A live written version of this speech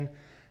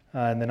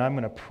And then I'm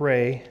going to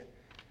pray,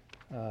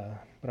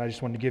 but I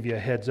just wanted to give you a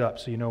heads up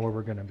so you know where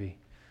we're going to be.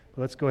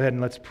 But let's go ahead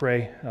and let's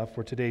pray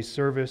for today's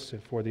service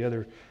and for the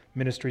other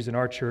ministries in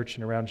our church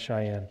and around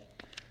Cheyenne.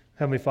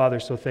 Heavenly Father,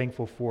 so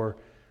thankful for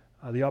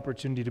the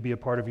opportunity to be a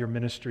part of your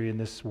ministry in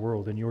this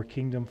world, in your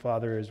kingdom,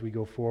 Father, as we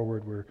go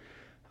forward. We're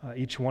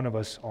each one of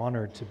us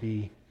honored to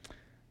be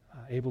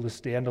able to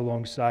stand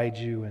alongside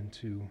you and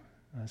to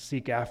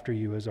seek after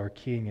you as our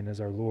King and as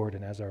our Lord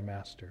and as our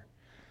Master.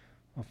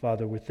 Well,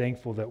 Father, we're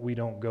thankful that we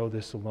don't go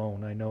this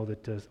alone. I know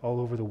that all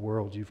over the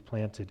world you've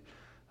planted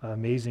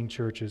amazing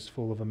churches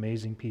full of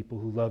amazing people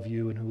who love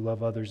you and who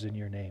love others in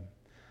your name.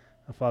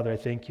 Father, I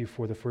thank you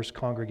for the First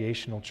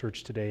Congregational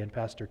Church today and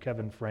Pastor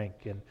Kevin Frank.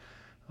 And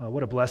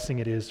what a blessing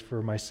it is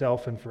for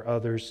myself and for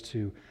others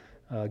to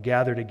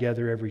gather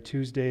together every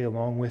Tuesday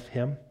along with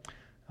him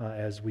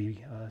as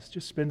we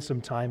just spend some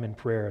time in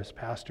prayer as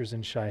pastors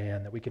in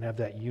Cheyenne, that we can have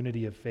that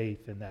unity of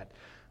faith and that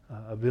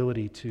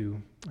ability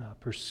to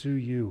pursue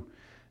you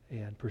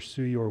and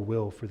pursue your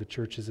will for the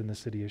churches in the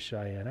city of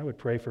Cheyenne. I would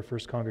pray for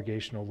First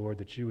Congregational, Lord,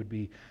 that you would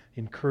be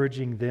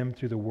encouraging them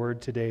through the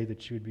word today,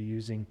 that you would be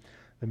using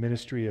the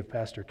ministry of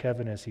Pastor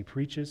Kevin as he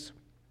preaches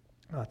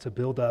to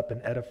build up and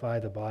edify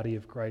the body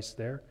of Christ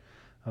there.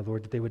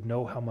 Lord, that they would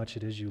know how much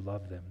it is you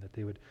love them, that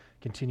they would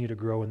continue to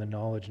grow in the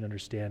knowledge and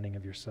understanding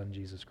of your Son,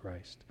 Jesus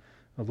Christ.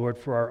 Lord,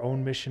 for our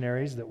own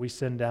missionaries that we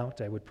send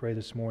out, I would pray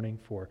this morning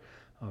for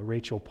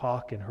Rachel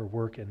Pock and her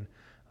work in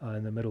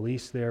the Middle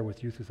East there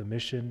with Youth with a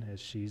Mission, as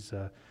she's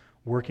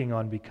working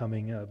on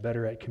becoming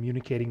better at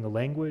communicating the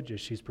language,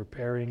 as she's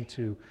preparing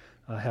to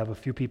have a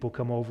few people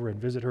come over and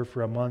visit her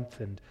for a month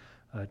and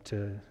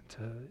to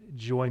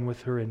join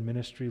with her in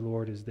ministry,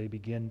 Lord, as they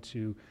begin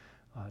to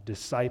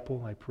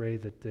disciple. I pray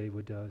that they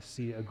would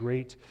see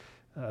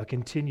a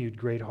continued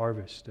great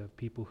harvest of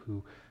people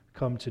who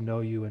come to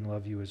know you and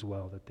love you as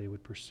well, that they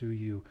would pursue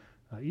you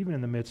even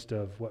in the midst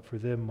of what for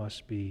them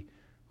must be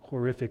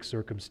horrific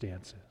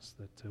circumstances,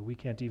 that we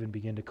can't even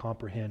begin to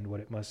comprehend what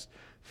it must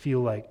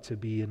feel like to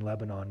be in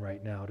Lebanon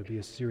right now, to be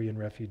a Syrian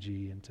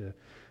refugee and to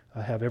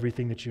have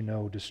everything that you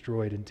know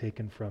destroyed and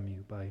taken from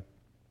you by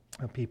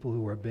people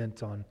who are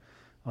bent on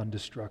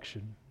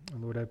destruction.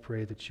 Lord, I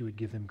pray that you would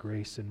give them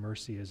grace and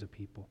mercy as a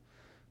people.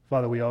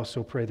 Father, we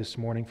also pray this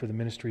morning for the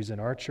ministries in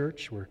our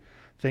church. We're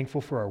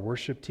thankful for our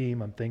worship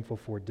team. I'm thankful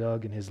for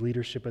Doug and his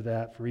leadership of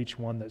that, for each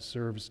one that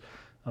serves,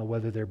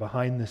 whether they're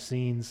behind the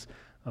scenes,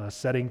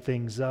 setting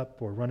things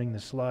up or running the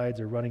slides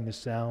or running the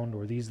sound,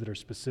 or these that are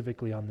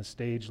specifically on the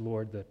stage,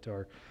 Lord, that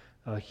are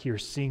here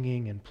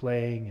singing and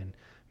playing and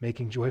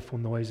making joyful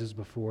noises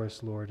before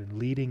us, Lord, and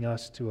leading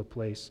us to a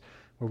place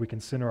where we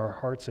can center our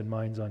hearts and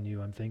minds on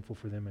you. I'm thankful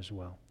for them as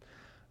well.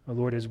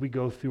 Lord, as we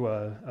go through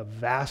a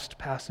vast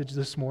passage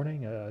this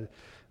morning,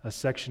 a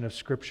section of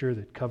Scripture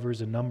that covers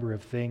a number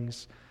of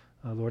things,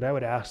 Lord, I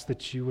would ask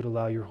that you would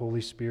allow your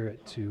Holy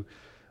Spirit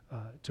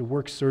to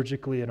work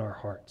surgically in our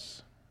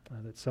hearts,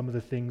 that some of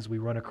the things we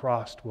run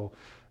across will,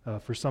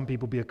 for some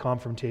people, be a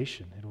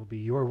confrontation. It will be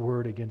your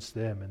word against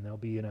them, and they'll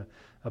be in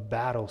a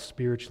battle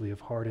spiritually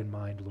of heart and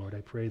mind, Lord.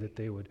 I pray that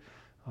they would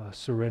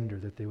surrender,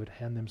 that they would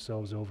hand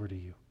themselves over to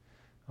you.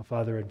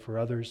 Father, and for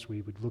others,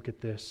 we would look at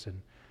this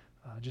and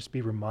just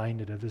be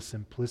reminded of the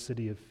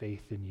simplicity of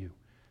faith in you.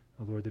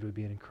 Lord, that it would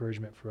be an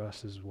encouragement for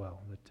us as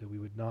well, that we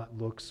would not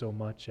look so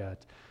much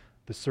at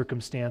the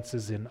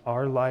circumstances in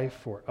our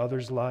life or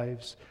others'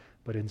 lives,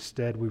 but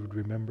instead we would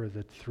remember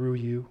that through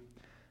you,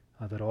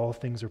 that all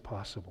things are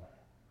possible,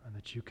 and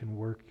that you can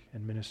work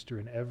and minister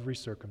in every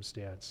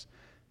circumstance,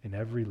 in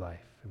every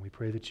life. And we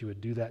pray that you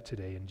would do that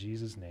today in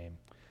Jesus' name.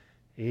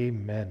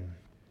 Amen.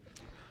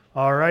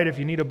 All right, if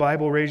you need a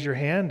Bible, raise your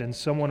hand and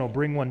someone will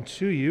bring one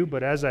to you.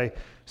 But as I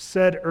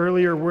said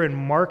earlier, we're in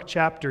Mark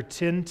chapter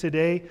 10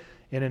 today.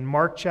 And in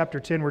Mark chapter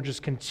 10, we're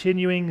just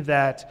continuing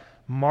that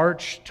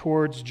march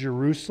towards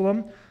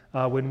Jerusalem.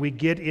 When we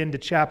get into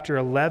chapter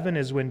 11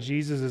 is when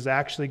Jesus is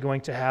actually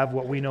going to have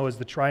what we know as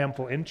the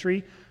triumphal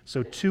entry.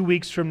 So 2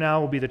 weeks from now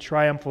will be the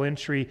triumphal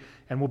entry,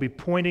 and we'll be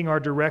pointing our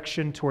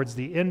direction towards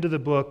the end of the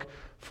book.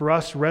 For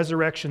us,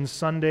 Resurrection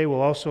Sunday will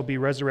also be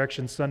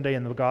Resurrection Sunday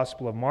in the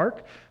Gospel of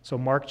Mark. So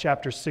Mark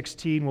chapter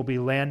 16 will be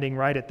landing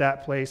right at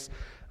that place.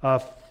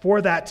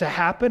 For that to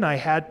happen, I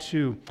had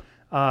to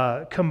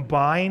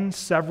combine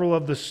several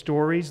of the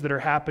stories that are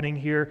happening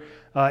here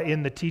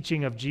in the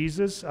teaching of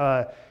Jesus.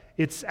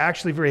 It's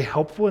actually very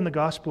helpful in the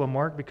Gospel of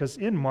Mark because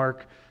in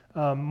Mark,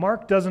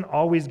 Mark doesn't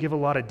always give a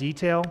lot of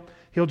detail.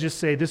 He'll just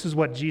say, this is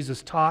what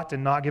Jesus taught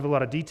and not give a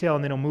lot of detail,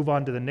 and then he'll move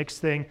on to the next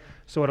thing.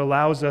 So it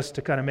allows us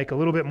to kind of make a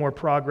little bit more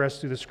progress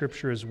through the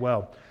Scripture as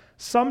well.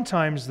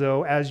 Sometimes,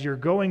 though, as you're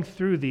going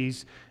through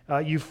these,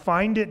 you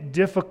find it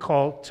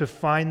difficult to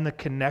find the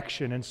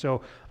connection. And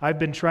so I've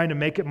been trying to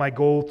make it my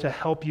goal to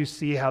help you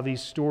see how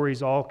these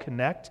stories all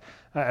connect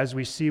as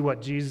we see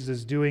what Jesus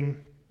is doing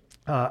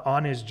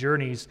on his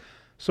journeys.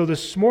 So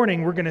this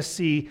morning, we're going to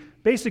see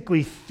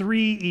basically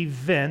three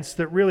events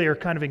that really are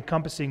kind of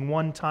encompassing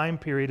one time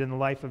period in the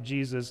life of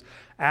Jesus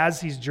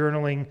as he's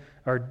journeying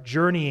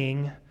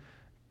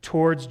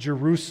towards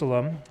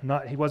Jerusalem.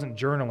 He wasn't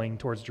journaling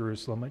towards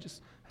Jerusalem. I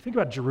think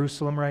about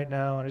Jerusalem right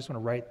now, and I just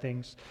want to write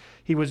things.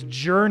 He was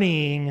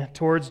journeying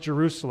towards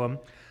Jerusalem,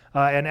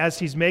 and as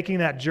he's making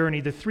that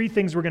journey, the three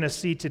things we're going to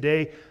see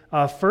today,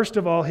 first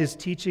of all, his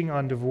teaching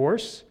on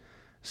divorce.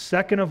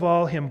 Second of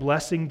all, him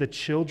blessing the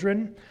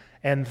children.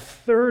 And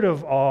third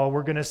of all,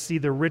 we're going to see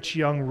the rich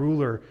young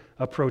ruler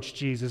approach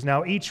Jesus.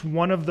 Now, each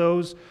one of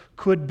those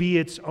could be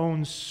its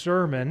own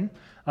sermon,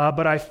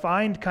 but I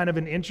find kind of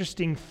an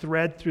interesting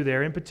thread through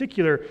there. In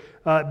particular,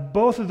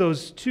 both of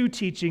those two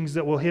teachings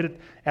that we'll hit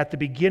at the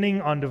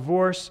beginning on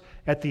divorce,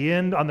 at the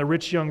end on the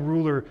rich young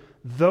ruler,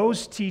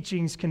 those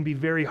teachings can be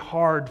very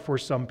hard for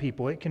some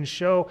people. It can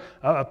show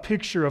a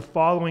picture of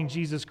following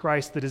Jesus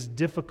Christ that is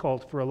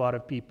difficult for a lot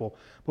of people.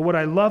 But what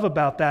I love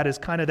about that is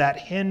kind of that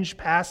hinge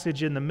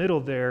passage in the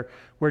middle there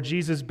where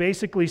Jesus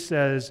basically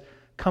says,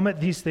 come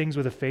at these things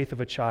with the faith of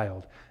a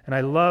child. And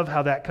I love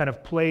how that kind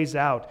of plays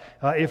out.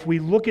 If we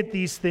look at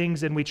these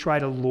things and we try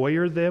to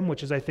lawyer them,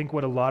 which is I think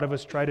what a lot of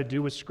us try to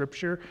do with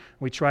Scripture,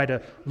 we try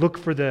to look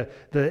for the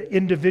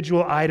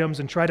individual items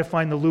and try to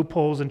find the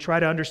loopholes and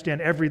try to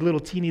understand every little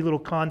teeny little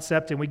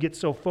concept, and we get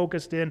so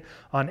focused in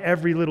on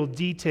every little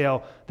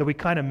detail that we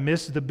kind of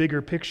miss the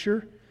bigger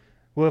picture.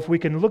 Well, if we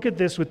can look at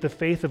this with the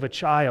faith of a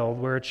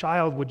child, where a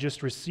child would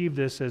just receive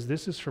this as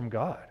this is from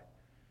God.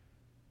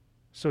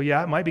 So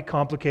yeah, it might be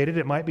complicated,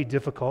 it might be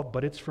difficult,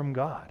 but it's from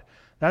God.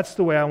 That's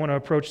the way I want to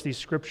approach these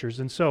scriptures.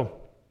 And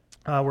so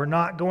we're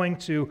not going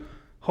to,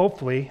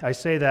 hopefully, I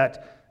say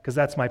that because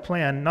that's my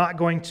plan, not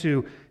going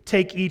to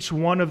take each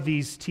one of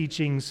these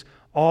teachings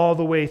all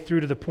the way through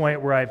to the point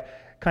where I've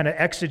kind of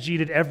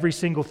exegeted every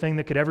single thing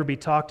that could ever be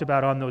talked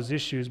about on those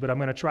issues, but I'm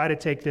going to try to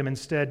take them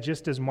instead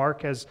just as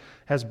Mark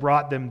has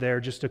brought them there,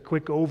 just a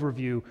quick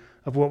overview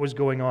of what was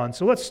going on.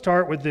 So let's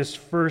start with this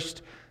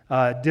first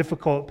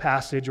difficult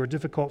passage, or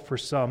difficult for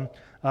some.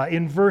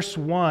 In verse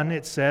 1,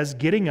 it says,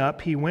 getting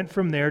up, he went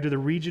from there to the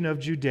region of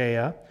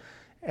Judea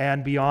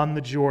and beyond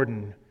the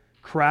Jordan.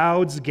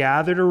 Crowds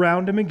gathered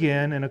around him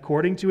again, and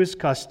according to his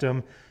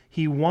custom,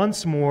 he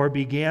once more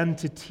began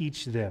to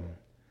teach them.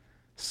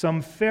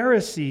 Some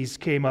Pharisees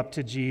came up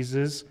to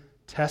Jesus,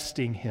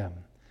 testing him,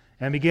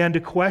 and began to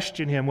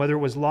question him whether it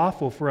was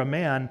lawful for a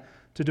man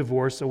to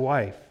divorce a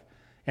wife.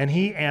 And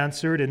he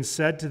answered and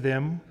said to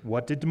them,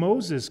 what did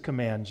Moses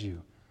command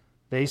you?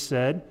 They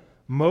said,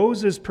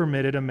 Moses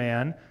permitted a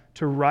man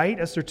to write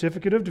a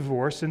certificate of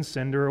divorce and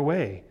send her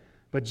away.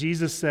 But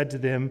Jesus said to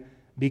them,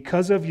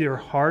 because of your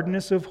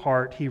hardness of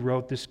heart, he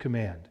wrote this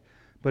command.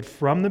 But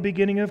from the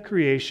beginning of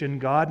creation,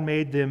 God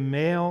made them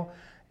male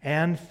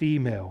and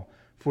female.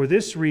 For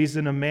this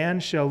reason, a man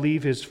shall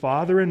leave his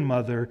father and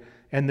mother,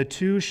 and the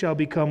two shall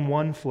become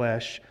one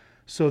flesh.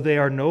 So they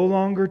are no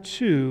longer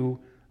two,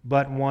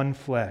 but one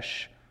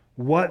flesh.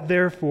 What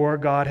therefore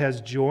God has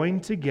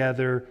joined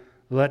together,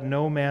 let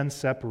no man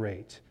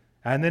separate.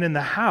 And then in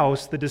the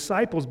house, the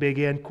disciples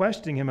began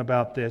questioning him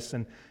about this.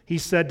 And he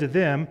said to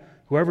them,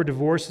 whoever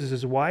divorces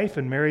his wife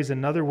and marries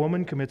another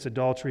woman commits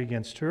adultery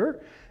against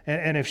her.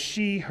 And if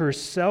she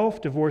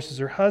herself divorces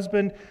her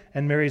husband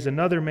and marries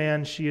another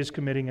man, she is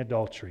committing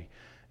adultery.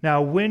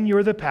 Now, when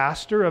you're the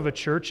pastor of a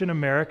church in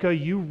America,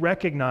 you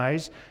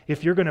recognize,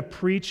 if you're going to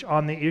preach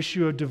on the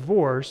issue of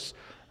divorce,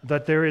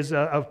 that there is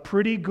a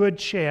pretty good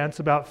chance,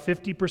 about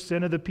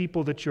 50% of the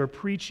people that you're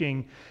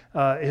preaching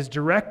is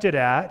directed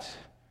at,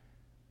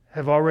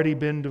 have already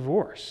been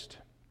divorced.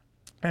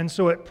 And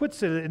so it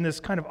puts it in this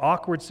kind of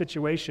awkward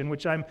situation,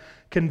 which I'm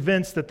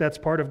convinced that that's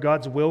part of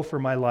God's will for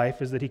my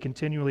life, is that he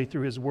continually,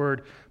 through his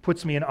word,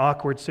 puts me in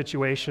awkward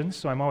situations.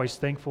 So I'm always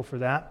thankful for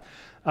that.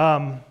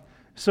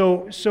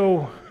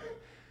 So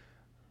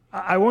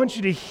I want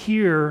you to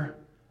hear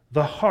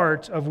the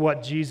heart of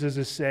what Jesus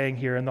is saying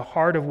here and the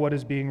heart of what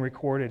is being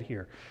recorded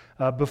here.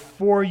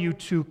 Before you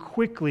too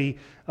quickly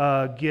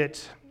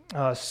get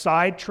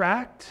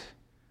sidetracked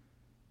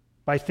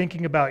by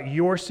thinking about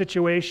your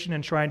situation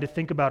and trying to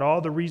think about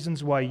all the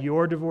reasons why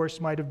your divorce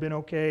might have been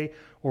okay,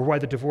 or why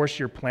the divorce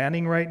you're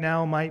planning right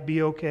now might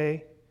be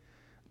okay.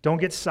 Don't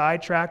get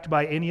sidetracked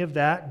by any of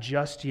that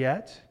just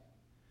yet,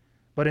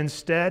 but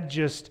instead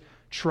just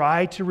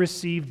try to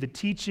receive the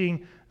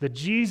teaching that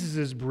Jesus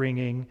is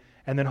bringing,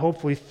 and then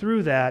hopefully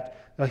through that,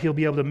 he'll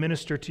be able to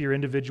minister to your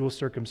individual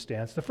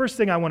circumstance. The first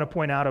thing I want to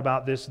point out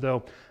about this,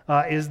 though,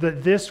 is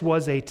that this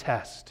was a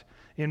test.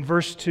 In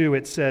verse 2,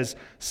 it says,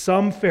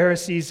 some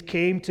Pharisees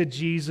came to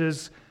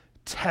Jesus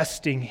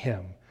testing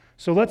him.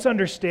 So let's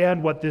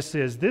understand what this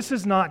is. This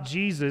is not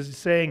Jesus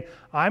saying,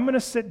 I'm going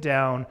to sit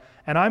down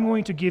and I'm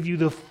going to give you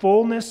the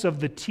fullness of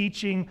the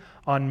teaching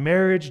on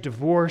marriage,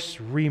 divorce,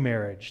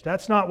 remarriage.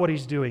 That's not what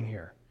he's doing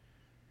here.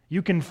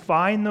 You can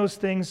find those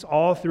things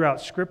all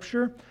throughout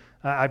Scripture.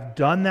 I've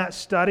done that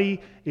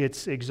study.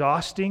 It's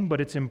exhausting,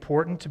 but it's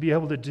important to be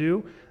able to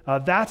do.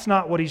 That's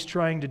not what he's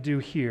trying to do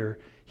here.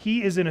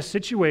 He is in a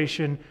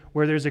situation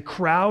where there's a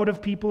crowd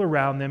of people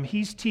around them.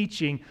 He's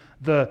teaching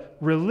The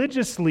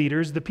religious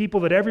leaders, the people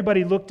that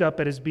everybody looked up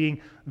at as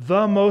being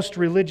the most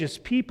religious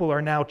people,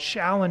 are now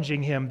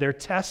challenging him. They're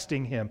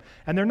testing him.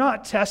 And they're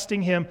not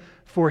testing him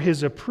for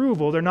his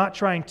approval. They're not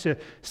trying to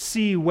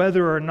see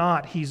whether or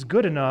not he's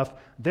good enough.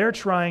 They're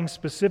trying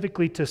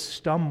specifically to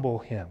stumble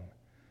him.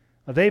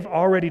 They've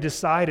already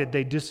decided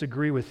they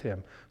disagree with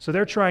him. So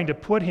they're trying to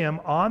put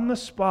him on the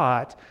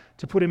spot,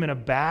 to put him in a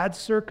bad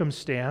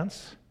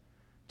circumstance,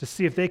 to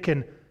see if they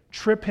can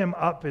trip him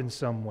up in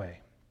some way.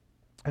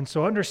 And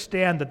so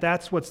understand that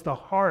that's what's the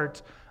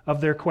heart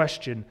of their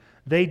question.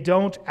 They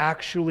don't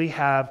actually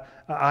have,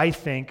 I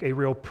think, a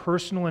real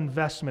personal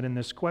investment in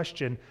this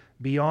question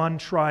beyond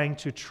trying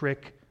to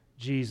trick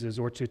Jesus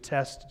or to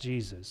test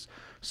Jesus.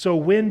 So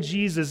when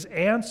Jesus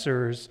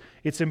answers,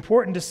 it's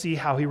important to see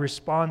how he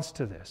responds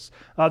to this.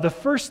 The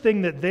first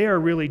thing that they are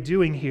really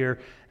doing here,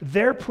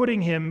 they're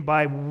putting him,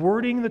 by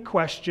wording the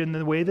question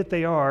the way that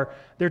they are,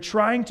 they're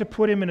trying to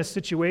put him in a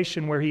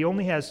situation where he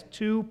only has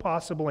two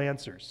possible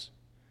answers.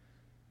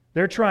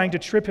 They're trying to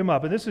trip him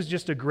up. And this is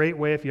just a great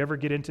way, if you ever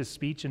get into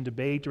speech and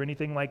debate or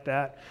anything like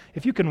that,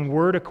 if you can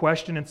word a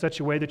question in such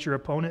a way that your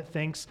opponent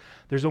thinks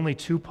there's only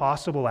two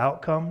possible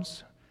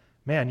outcomes,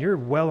 man, you're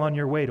well on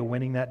your way to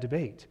winning that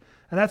debate.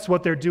 And that's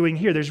what they're doing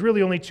here. There's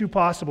really only two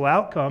possible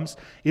outcomes.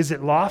 Is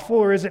it lawful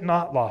or is it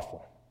not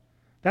lawful?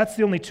 That's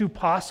the only two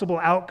possible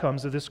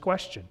outcomes of this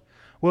question.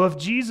 Well, if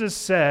Jesus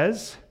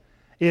says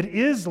it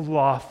is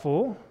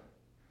lawful,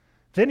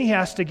 then he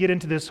has to get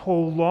into this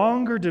whole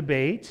longer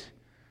debate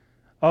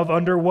of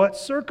under what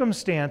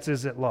circumstance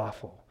is it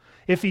lawful.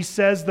 If he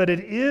says that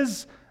it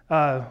is,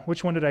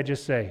 which one did I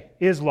just say?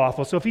 Is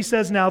lawful. So if he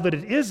says now that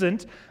it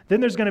isn't,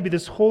 then there's going to be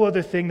this whole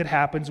other thing that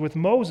happens with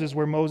Moses,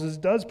 where Moses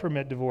does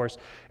permit divorce.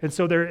 And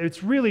so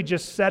it's really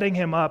just setting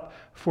him up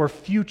for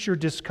future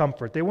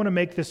discomfort. They want to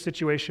make this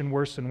situation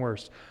worse and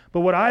worse.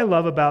 But what I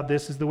love about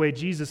this is the way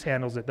Jesus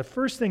handles it. The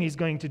first thing he's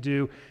going to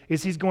do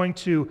is he's going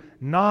to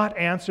not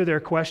answer their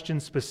question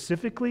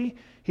specifically.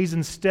 He's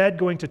instead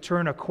going to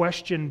turn a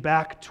question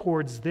back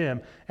towards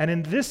them. And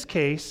in this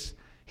case,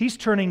 he's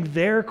turning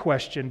their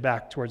question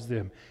back towards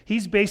them.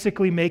 He's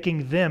basically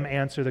making them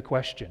answer the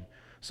question.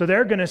 So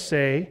they're going to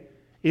say,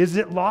 is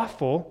it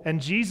lawful?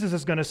 And Jesus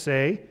is going to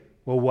say,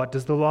 well, what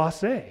does the law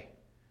say?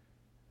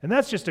 And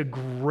that's just a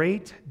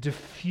great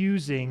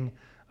diffusing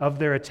of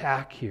their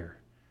attack here.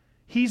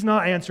 He's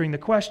not answering the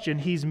question.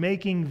 He's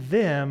making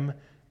them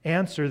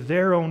answer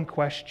their own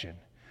question,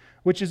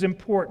 which is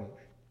important.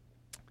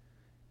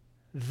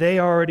 They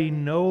already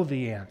know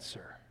the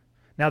answer.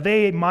 Now,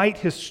 they might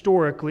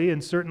historically,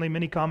 and certainly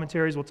many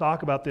commentaries will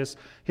talk about this,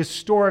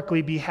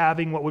 historically be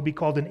having what would be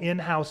called an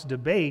in-house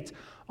debate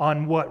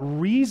on what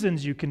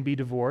reasons you can be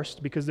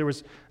divorced, because there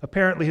was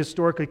apparently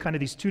historically kind of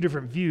these two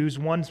different views.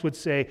 One would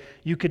say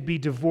you could be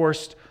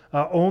divorced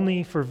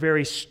only for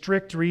very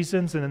strict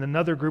reasons, and then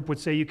another group would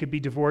say you could be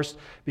divorced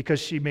because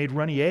she made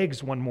runny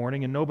eggs one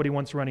morning and nobody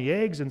wants runny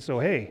eggs, and so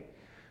hey.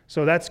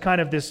 So that's kind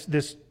of this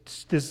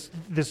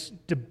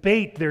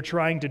debate they're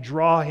trying to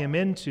draw him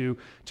into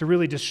to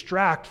really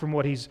distract from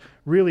what he's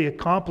really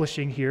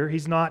accomplishing here.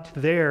 He's not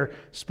there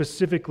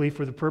specifically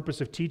for the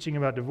purpose of teaching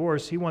about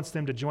divorce. He wants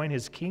them to join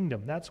his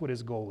kingdom. That's what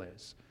his goal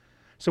is.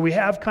 So we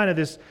have kind of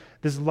this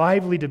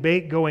lively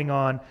debate going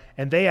on,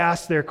 and they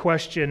ask their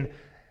question,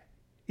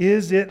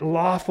 is it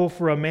lawful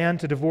for a man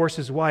to divorce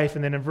his wife?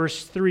 And then in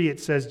verse 3 it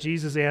says,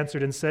 Jesus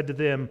answered and said to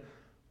them,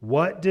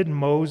 what did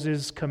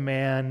Moses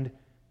command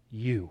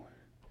you?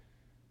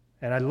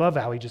 And I love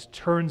how he just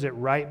turns it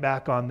right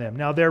back on them.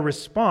 Now their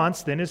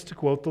response then is to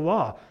quote the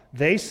law.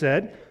 They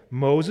said,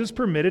 Moses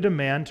permitted a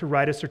man to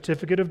write a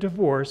certificate of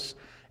divorce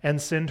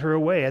and send her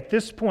away. At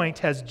this point,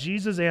 has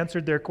Jesus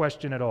answered their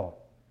question at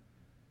all?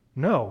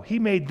 No, he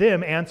made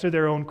them answer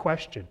their own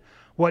question.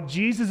 What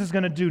Jesus is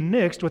going to do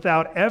next,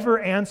 without ever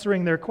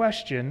answering their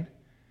question,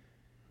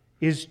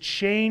 is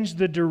change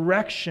the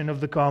direction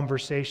of the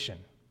conversation.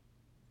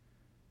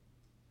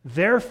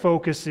 Their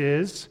focus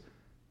is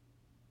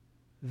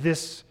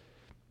this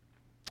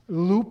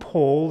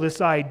loophole,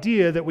 this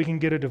idea that we can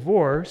get a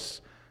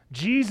divorce.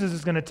 Jesus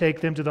is going to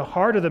take them to the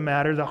heart of the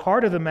matter. The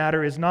heart of the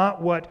matter is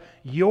not what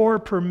you're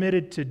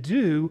permitted to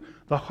do.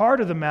 The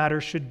heart of the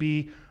matter should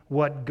be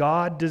what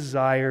God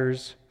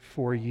desires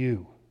for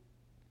you.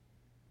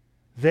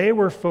 They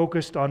were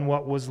focused on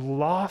what was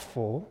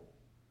lawful.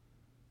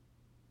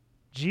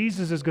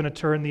 Jesus is going to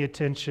turn the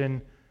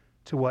attention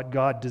to what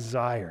God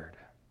desired.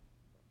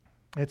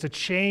 It's a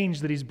change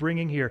that he's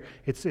bringing here.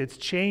 It's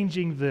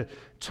changing the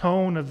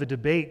tone of the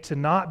debate to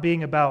not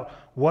being about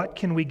what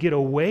can we get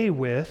away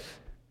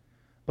with,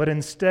 but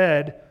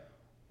instead,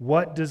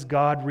 what does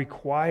God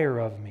require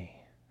of me?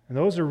 And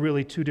those are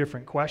really two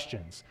different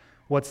questions.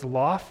 What's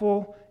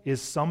lawful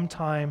is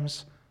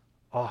sometimes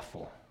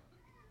awful.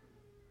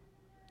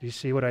 Do you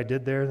see what I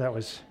did there?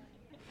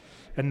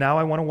 And now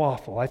I want a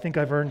waffle. I think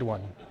I've earned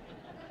one.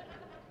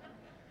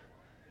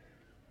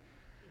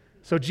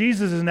 So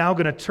Jesus is now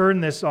going to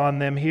turn this on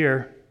them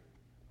here.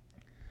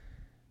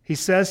 He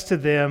says to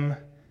them,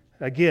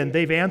 again,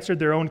 they've answered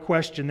their own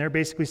question. They're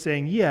basically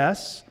saying,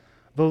 yes,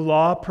 The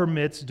law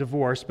permits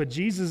divorce, but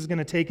Jesus is going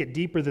to take it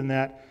deeper than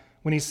that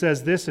when he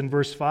says this in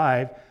verse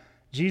 5.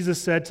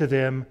 Jesus said to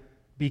them,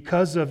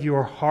 "Because of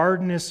your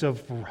hardness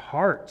of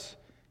heart,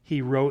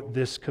 he wrote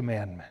this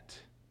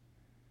commandment."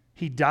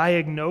 He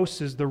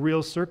diagnoses the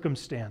real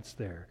circumstance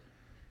there.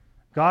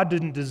 God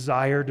didn't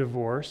desire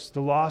divorce.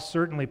 The law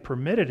certainly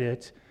permitted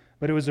it,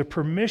 but it was a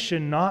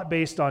permission not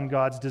based on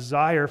God's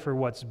desire for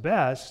what's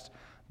best,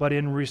 but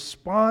in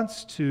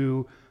response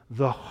to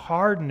the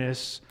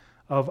hardness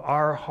of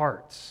our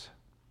hearts.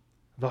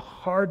 The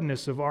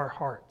hardness of our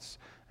hearts.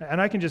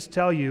 And I can just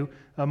tell you,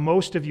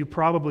 most of you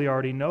probably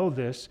already know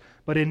this,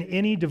 but in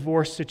any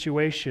divorce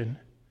situation,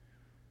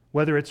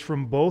 whether it's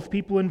from both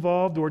people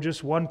involved or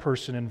just one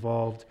person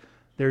involved,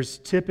 there's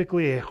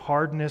typically a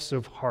hardness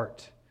of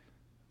heart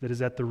that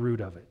is at the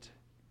root of it.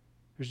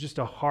 There's just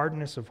a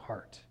hardness of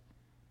heart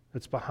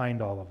that's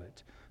behind all of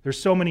it. There's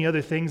so many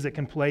other things that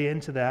can play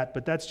into that,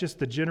 but that's just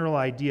the general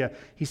idea.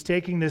 He's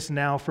taking this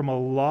now from a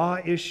law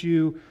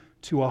issue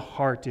to a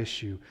heart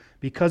issue.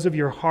 Because of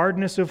your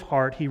hardness of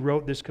heart, he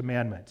wrote this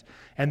commandment.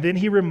 And then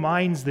he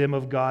reminds them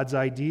of God's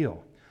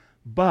ideal.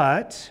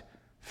 But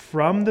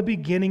from the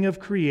beginning of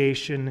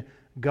creation,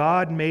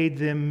 God made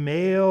them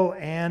male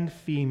and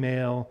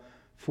female.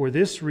 For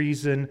this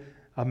reason,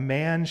 a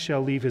man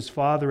shall leave his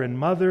father and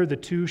mother, the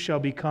two shall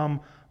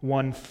become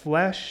one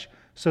flesh.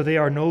 So they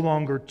are no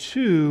longer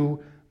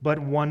two, but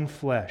one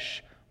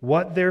flesh.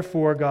 What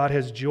therefore God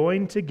has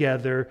joined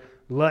together,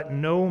 let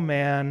no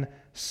man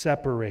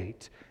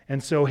separate.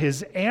 And so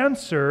his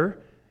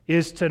answer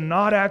is to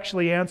not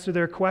actually answer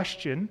their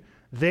question.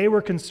 They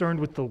were concerned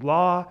with the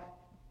law.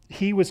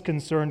 He was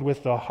concerned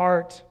with the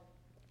heart.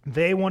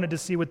 They wanted to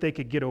see what they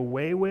could get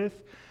away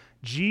with.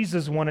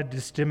 Jesus wanted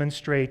to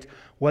demonstrate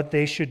what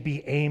they should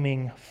be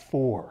aiming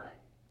for.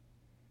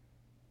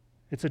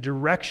 It's a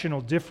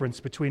directional difference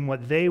between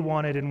what they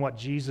wanted and what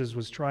Jesus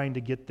was trying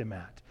to get them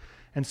at.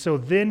 And so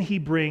then he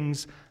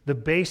brings the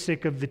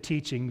basic of the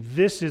teaching.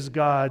 This is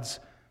God's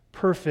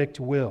perfect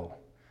will.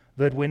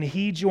 That when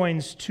he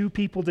joins two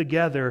people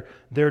together,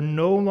 they're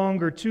no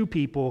longer two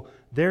people,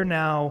 they're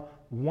now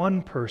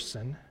one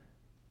person.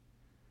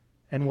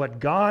 And what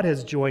God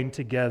has joined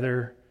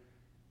together,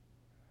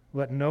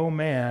 let no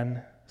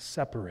man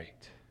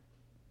separate.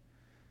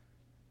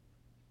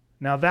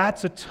 Now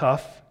that's a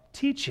tough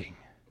teaching.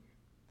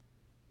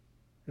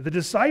 The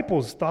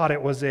disciples thought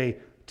it was a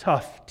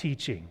tough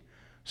teaching.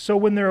 So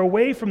when they're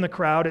away from the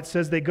crowd, it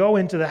says they go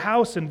into the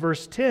house in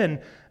verse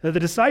 10. The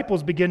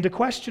disciples begin to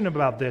question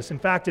about this. In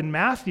fact, in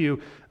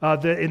Matthew,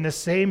 in the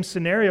same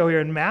scenario here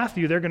in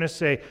Matthew, they're going to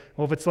say,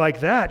 well, if it's like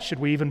that, should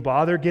we even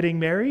bother getting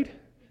married?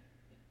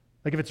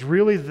 Like if it's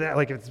really that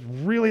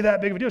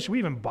big of a deal, should we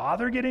even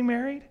bother getting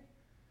married?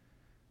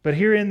 But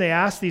herein they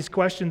ask these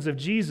questions of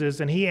Jesus,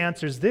 and he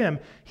answers them.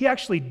 He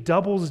actually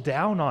doubles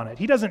down on it.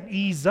 He doesn't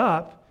ease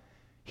up.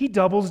 He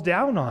doubles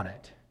down on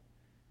it.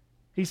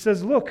 He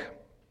says, look,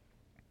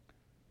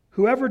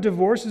 whoever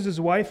divorces his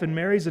wife and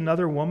marries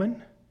another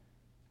woman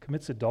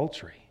commits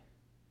adultery.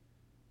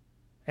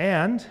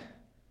 And,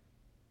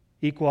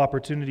 equal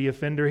opportunity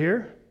offender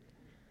here,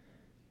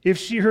 if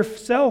she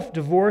herself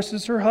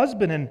divorces her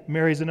husband and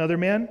marries another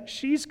man,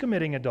 she's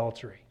committing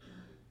adultery.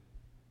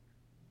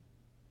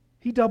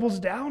 He doubles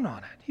down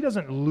on it. He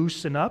doesn't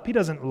loosen up. He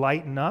doesn't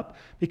lighten up,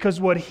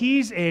 because what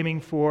he's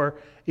aiming for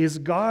is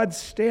God's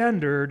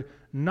standard,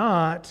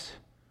 not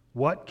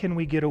what can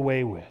we get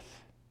away with.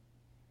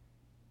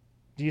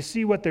 Do you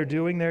see what they're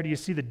doing there? Do you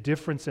see the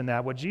difference in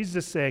that? What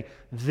Jesus is saying,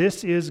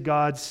 this is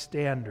God's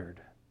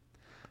standard.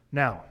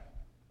 Now,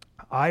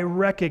 I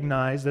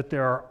recognize that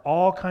there are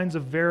all kinds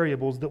of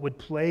variables that would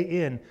play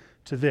in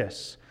to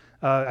this.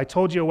 I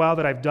told you a while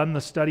that I've done the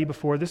study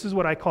before. This is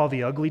what I call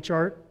the ugly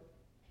chart.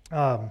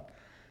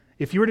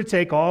 If you were to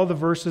take all the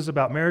verses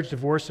about marriage,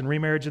 divorce, and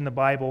remarriage in the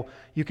Bible,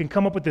 you can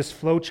come up with this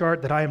flow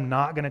chart that I am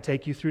not going to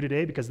take you through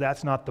today because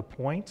that's not the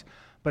point.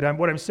 But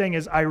what I'm saying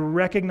is I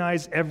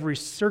recognize every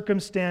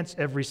circumstance,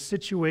 every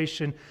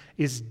situation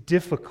is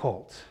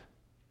difficult.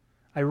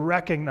 I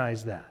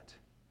recognize that.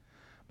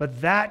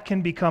 But that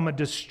can become a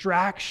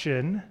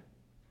distraction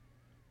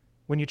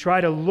when you try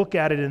to look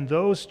at it in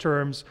those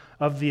terms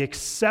of the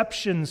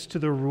exceptions to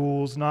the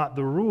rules, not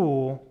the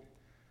rule.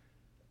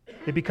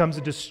 It becomes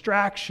a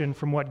distraction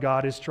from what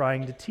God is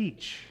trying to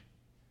teach.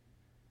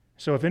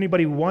 So if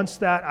anybody wants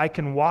that, I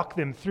can walk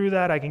them through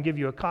that. I can give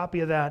you a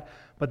copy of that.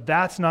 But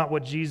that's not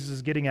what Jesus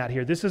is getting at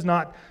here. This is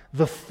not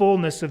the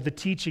fullness of the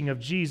teaching of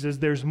Jesus.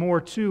 There's more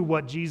to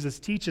what Jesus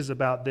teaches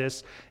about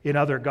this in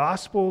other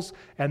Gospels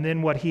and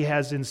then what he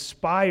has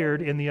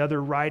inspired in the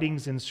other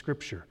writings in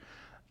Scripture.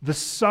 The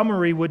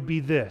summary would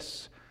be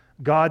this.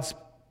 God's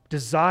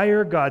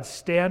desire, God's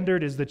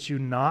standard is that you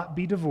not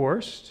be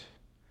divorced.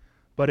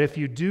 But if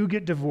you do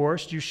get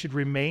divorced, you should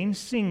remain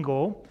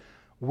single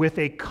with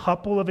a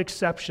couple of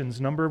exceptions.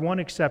 Number one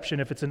exception,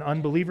 if it's an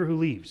unbeliever who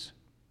leaves,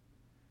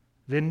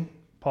 then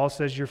Paul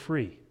says you're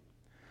free.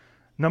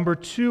 Number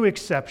two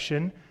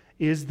exception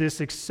is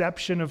this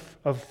exception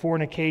of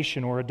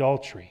fornication or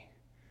adultery.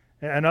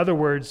 In other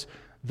words,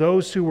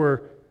 those who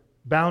were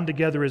bound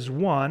together as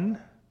one,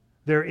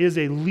 There is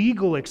a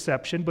legal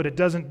exception, but it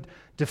doesn't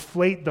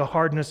deflate the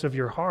hardness of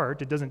your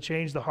heart. It doesn't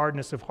change the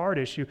hardness of heart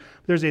issue.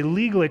 There's a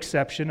legal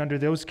exception under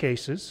those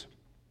cases.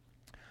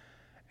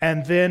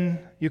 And then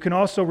you can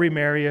also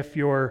remarry if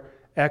your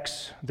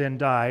ex then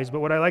dies. But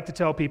what I like to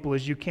tell people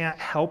is you can't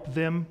help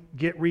them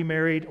get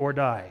remarried or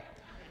die.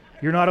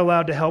 You're not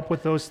allowed to help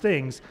with those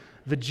things.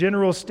 The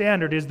general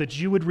standard is that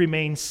you would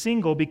remain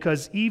single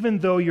because even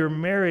though your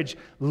marriage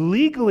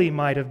legally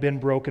might have been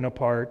broken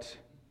apart,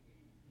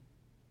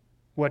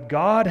 what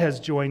God has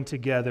joined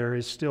together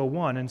is still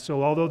one. And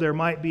so although there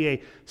might be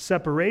a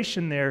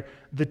separation there,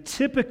 the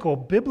typical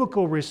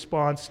biblical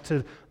response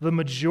to the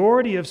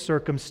majority of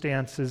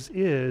circumstances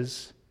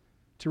is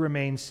to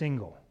remain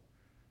single.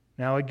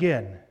 Now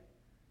again,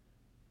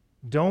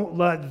 don't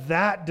let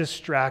that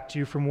distract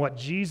you from what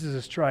Jesus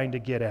is trying to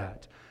get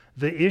at.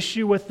 The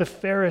issue with the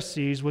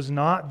Pharisees was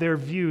not their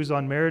views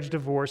on marriage,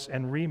 divorce,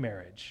 and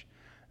remarriage.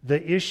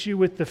 The issue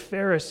with the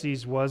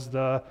Pharisees was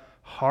the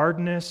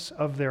hardness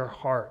of their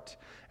heart.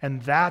 And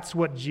that's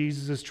what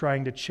Jesus is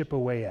trying to chip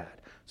away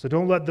at. So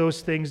don't let those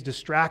things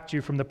distract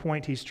you from the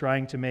point he's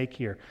trying to make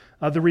here.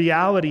 The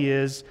reality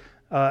is,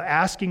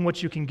 asking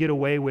what you can get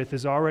away with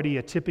is already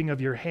a tipping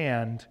of your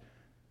hand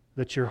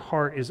that your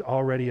heart is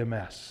already a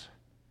mess.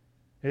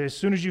 As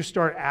soon as you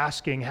start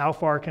asking, how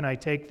far can I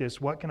take this?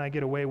 What can I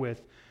get away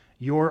with?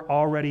 You're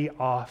already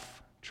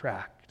off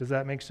track. Does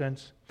that make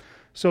sense?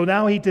 So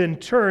now he then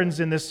turns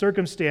in this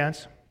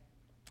circumstance.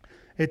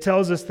 It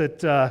tells us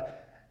that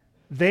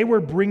they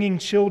were bringing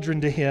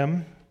children to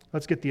him.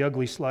 Let's get the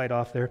ugly slide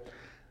off there.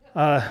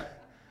 I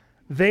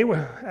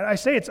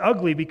say it's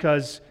ugly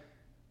because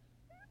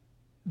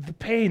the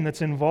pain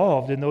that's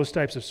involved in those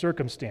types of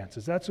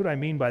circumstances. That's what I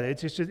mean by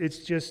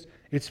that.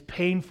 It's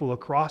painful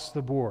across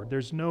the board.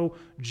 There's no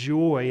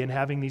joy in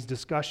having these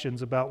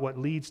discussions about what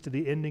leads to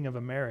the ending of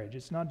a marriage.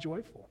 It's not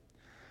joyful.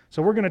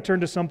 So we're going to turn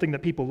to something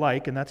that people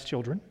like, and that's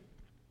children.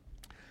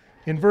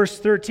 In verse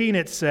 13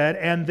 it said,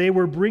 "And they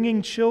were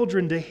bringing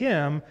children to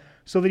him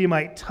so that he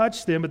might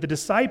touch them, but the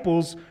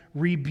disciples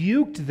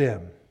rebuked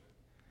them.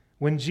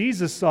 When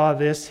Jesus saw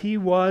this, he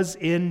was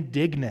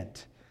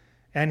indignant,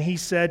 and he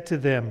said to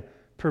them,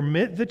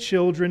 'Permit the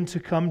children to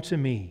come to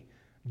me.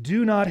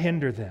 Do not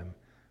hinder them,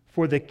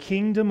 for the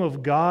kingdom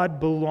of God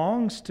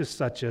belongs to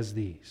such as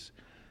these.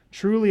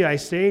 Truly I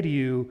say to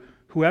you,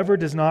 whoever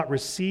does not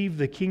receive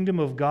the kingdom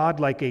of God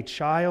like a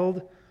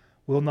child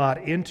will not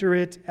enter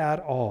it at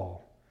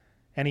all.'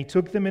 And he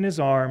took them in his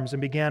arms and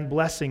began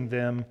blessing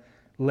them,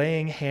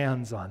 laying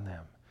hands on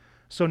them."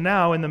 So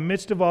now, in the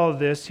midst of all of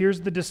this, here's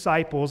the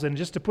disciples, and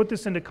just to put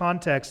this into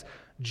context,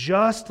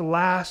 just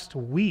last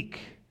week,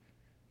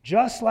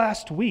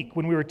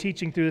 when we were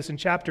teaching through this in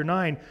chapter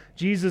 9,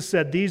 Jesus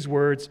said these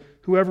words,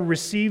 "Whoever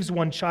receives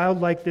one child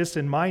like this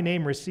in my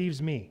name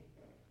receives me.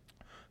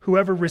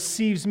 Whoever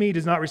receives me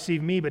does not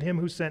receive me, but him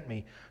who sent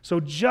me." So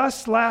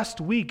just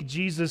last week,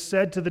 Jesus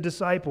said to the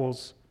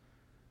disciples,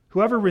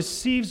 "Whoever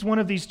receives one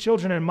of these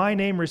children in my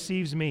name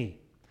receives me."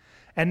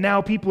 And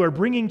now people are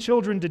bringing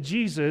children to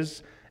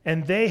Jesus,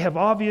 and they have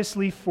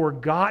obviously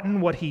forgotten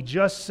what he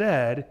just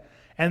said,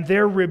 and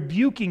they're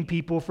rebuking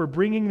people for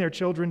bringing their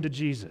children to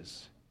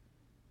Jesus.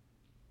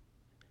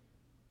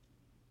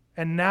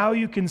 And now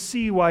you can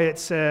see why it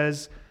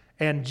says,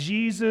 "And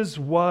Jesus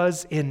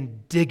was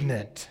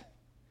indignant."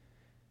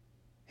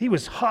 He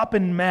was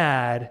hopping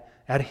mad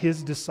at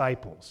his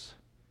disciples.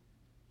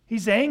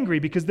 He's angry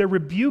because they're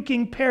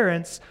rebuking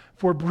parents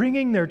for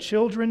bringing their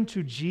children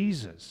to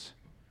Jesus.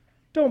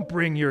 Don't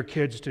bring your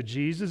kids to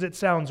Jesus. It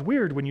sounds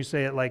weird when you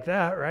say it like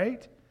that,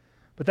 right?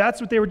 But that's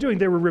what they were doing.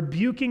 They were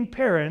rebuking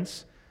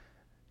parents.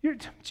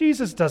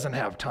 Jesus doesn't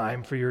have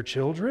time for your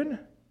children.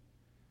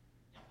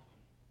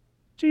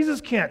 Jesus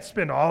can't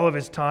spend all of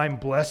his time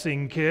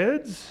blessing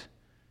kids.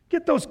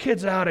 Get those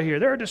kids out of here.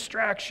 They're a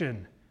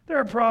distraction.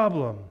 They're a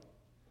problem.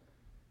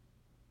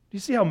 Do you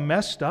see how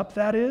messed up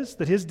that is?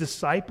 That his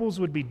disciples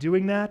would be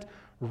doing that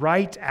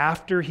right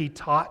after he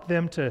taught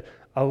them to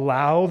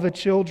allow the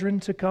children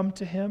to come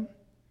to him?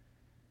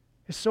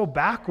 It's so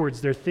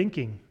backwards, their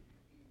thinking.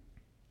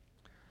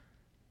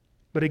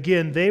 But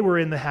again, they were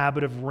in the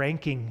habit of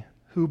ranking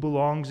who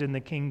belongs in the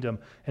kingdom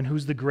and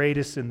who's the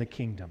greatest in the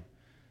kingdom.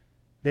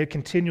 They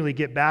continually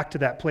get back to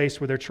that place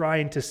where they're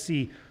trying to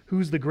see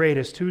who's the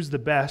greatest, who's the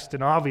best,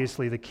 and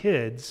obviously the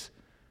kids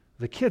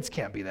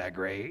can't be that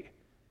great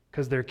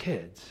because they're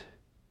kids.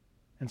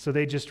 And so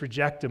they just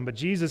reject him. But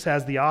Jesus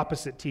has the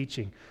opposite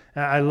teaching.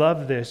 I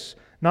love this.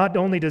 Not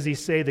only does he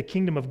say the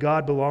kingdom of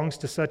God belongs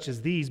to such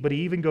as these, but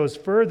he even goes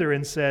further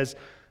and says,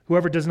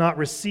 whoever does not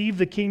receive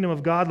the kingdom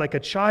of God like a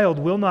child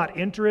will not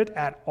enter it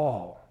at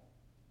all.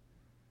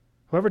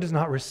 Whoever does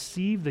not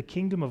receive the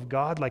kingdom of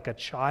God like a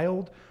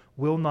child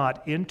will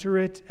not enter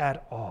it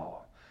at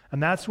all.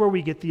 And that's where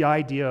we get the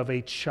idea of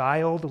a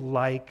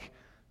childlike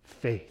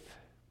faith.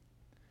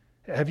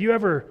 Have you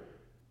ever...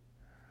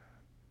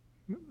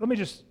 Let me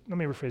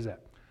rephrase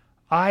that.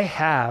 I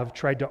have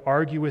tried to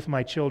argue with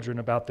my children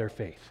about their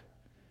faith.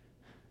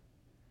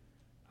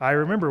 I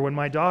remember when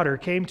my daughter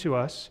came to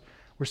us,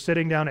 we're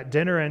sitting down at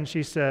dinner and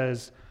she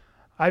says,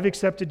 I've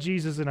accepted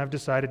Jesus and I've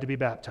decided to be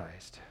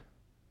baptized.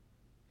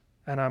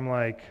 And I'm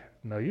like,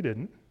 no, you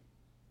didn't.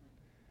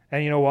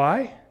 And you know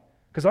why?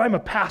 Because I'm a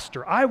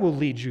pastor. I will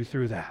lead you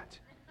through that.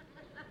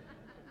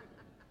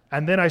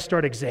 And then I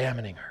start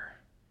examining her.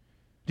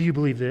 Do you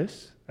believe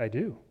this? I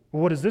do.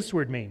 Well, what does this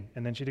word mean?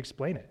 And then she'd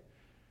explain it.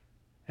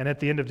 And at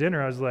the end of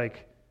dinner, I was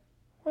like,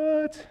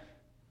 what?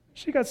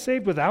 She got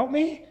saved without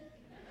me?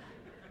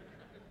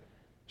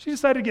 She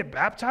decided to get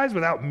baptized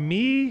without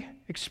me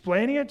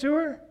explaining it to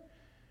her?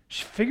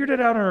 She figured it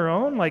out on her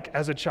own. Like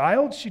as a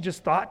child, she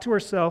just thought to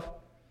herself,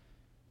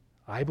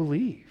 I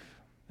believe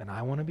and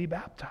I want to be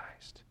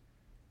baptized.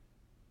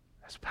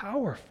 That's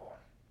powerful.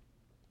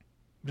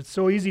 But it's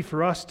so easy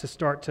for us to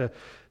start to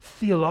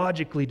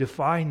theologically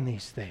define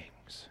these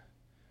things.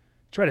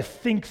 Try to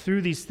think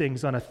through these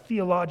things on a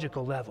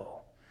theological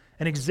level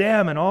and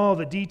examine all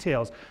the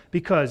details,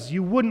 because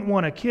you wouldn't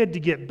want a kid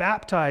to get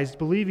baptized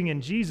believing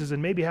in Jesus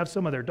and maybe have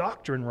some of their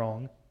doctrine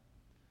wrong.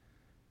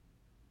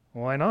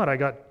 Why not? I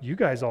got you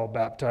guys all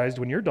baptized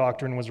when your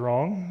doctrine was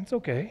wrong. It's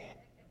okay.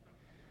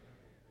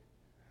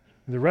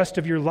 The rest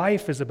of your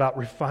life is about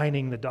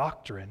refining the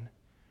doctrine,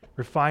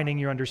 refining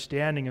your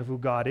understanding of who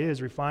God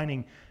is,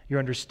 refining your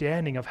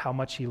understanding of how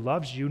much He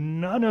loves you.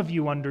 None of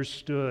you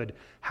understood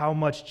how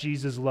much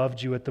Jesus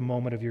loved you at the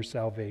moment of your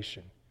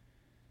salvation.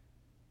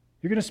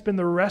 You're going to spend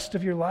the rest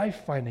of your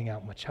life finding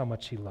out how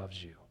much He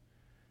loves you.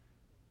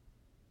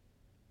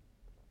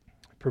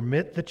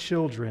 Permit the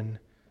children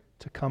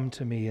to come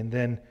to me, and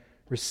then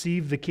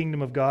receive the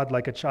kingdom of God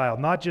like a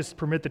child. Not just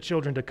permit the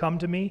children to come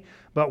to me,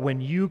 but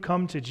when you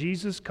come to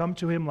Jesus, come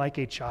to Him like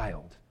a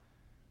child.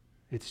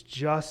 It's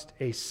just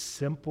a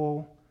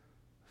simple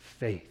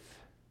faith.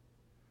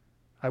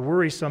 I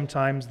worry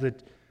sometimes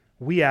that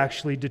we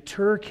actually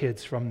deter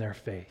kids from their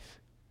faith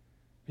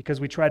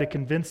because we try to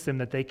convince them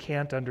that they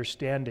can't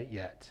understand it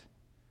yet.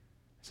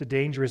 It's a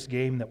dangerous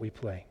game that we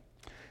play.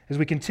 As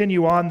we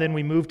continue on, then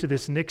we move to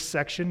this next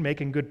section,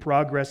 making good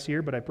progress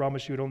here, but I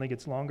promise you it only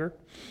gets longer.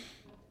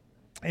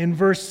 In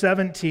verse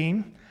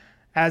 17,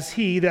 as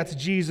he, that's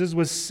Jesus,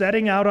 was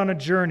setting out on a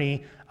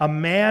journey, a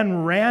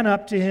man ran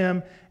up to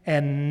him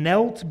and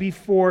knelt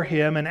before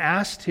him and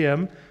asked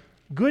him,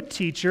 good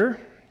teacher,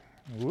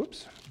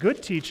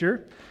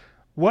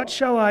 what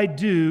shall I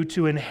do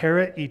to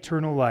inherit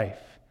eternal life?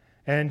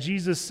 And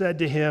Jesus said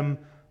to him,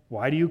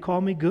 why do you call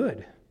me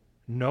good?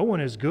 No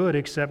one is good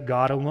except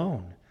God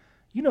alone.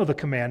 You know the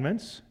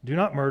commandments. Do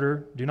not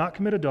murder, do not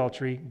commit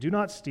adultery, do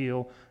not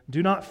steal,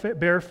 do not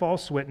bear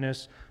false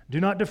witness, do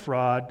not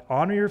defraud,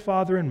 honor your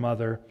father and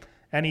mother.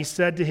 And he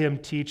said to him,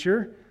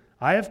 teacher,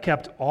 I have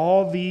kept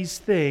all these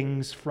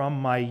things from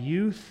my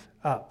youth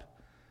up.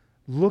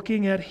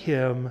 Looking at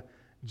him,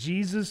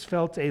 Jesus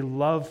felt a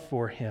love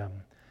for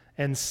him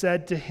and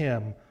said to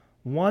him,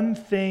 one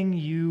thing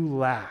you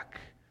lack.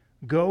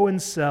 Go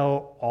and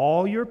sell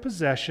all your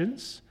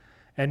possessions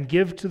and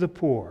give to the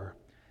poor,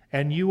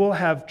 and you will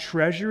have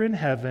treasure in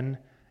heaven,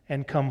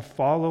 and come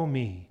follow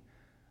me.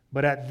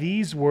 But at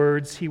these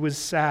words he was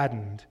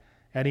saddened,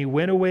 and he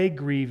went away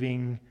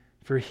grieving,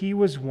 for he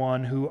was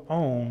one who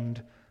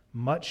owned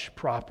much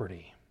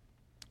property.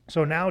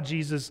 So now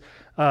Jesus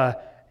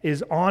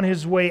is on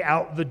his way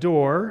out the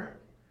door,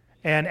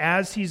 and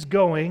as he's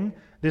going,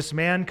 this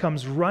man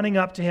comes running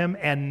up to him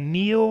and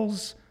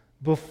kneels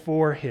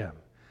before him.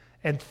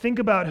 And think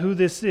about who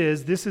this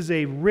is. This is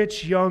a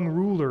rich young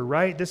ruler,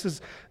 right? This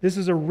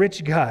is a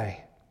rich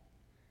guy.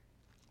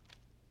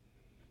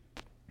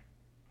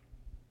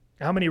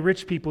 How many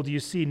rich people do you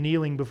see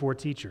kneeling before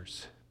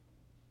teachers?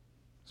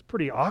 It's a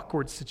pretty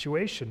awkward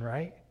situation,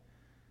 right?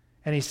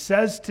 And he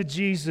says to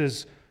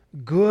Jesus,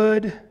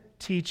 good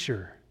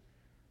teacher,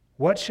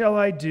 what shall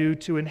I do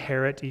to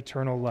inherit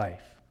eternal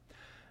life?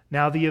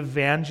 Now the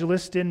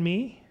evangelist in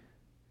me,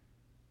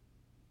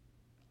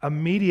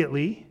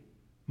 immediately,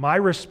 my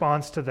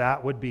response to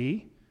that would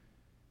be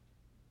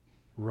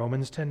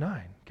Romans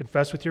 10:9.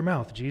 Confess with your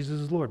mouth, Jesus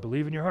is Lord.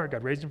 Believe in your heart,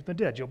 God raised him from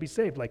the dead. You'll be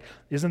saved.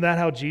 Isn't that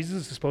how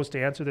Jesus is supposed to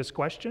answer this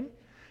question?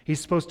 He's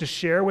supposed to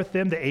share with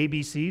them the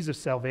ABCs of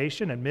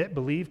salvation: admit,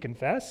 believe,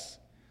 confess.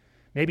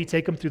 Maybe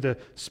take them through the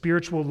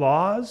spiritual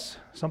laws,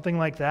 something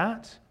like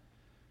that.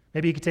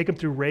 Maybe you could take them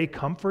through Ray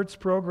Comfort's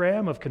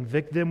program of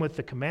convict them with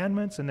the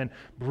commandments and then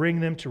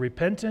bring them to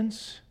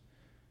repentance.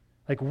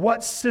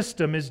 What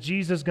system is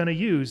Jesus going to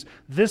use?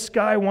 This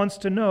guy wants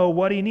to know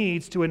what he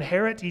needs to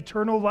inherit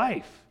eternal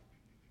life.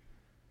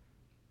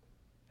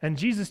 And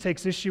Jesus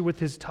takes issue with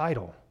his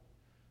title.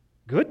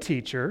 Good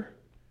teacher,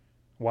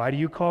 why do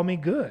you call me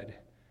good?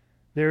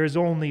 There is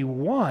only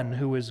one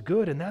who is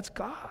good, and that's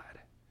God.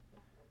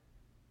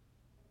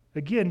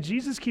 Again,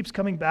 Jesus keeps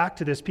coming back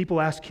to this. People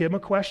ask him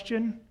a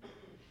question,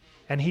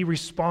 and he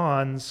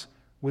responds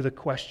with a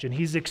question.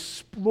 He's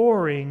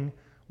exploring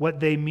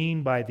what they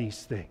mean by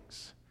these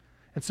things.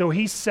 And so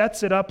he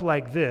sets it up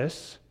like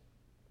this.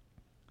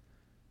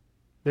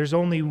 There's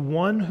only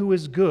one who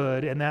is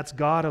good, and that's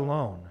God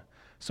alone.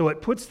 So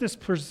it puts this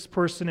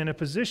person in a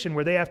position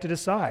where they have to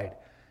decide,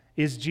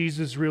 is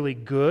Jesus really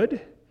good?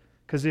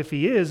 Because if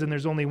he is, and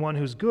there's only one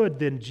who's good,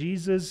 then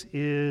Jesus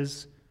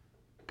is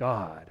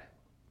God.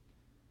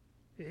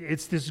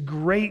 It's this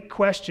great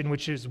question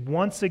which is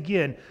once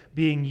again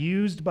being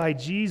used by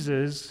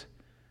Jesus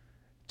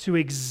to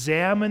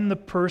examine the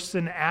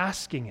person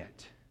asking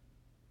it.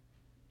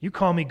 You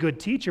call me good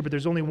teacher, but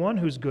there's only one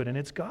who's good, and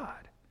it's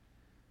God.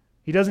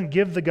 He doesn't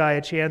give the guy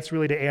a chance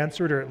really to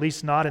answer it, or at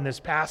least not in this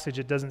passage.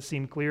 It doesn't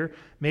seem clear.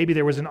 Maybe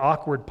there was an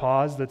awkward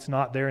pause that's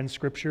not there in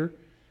Scripture.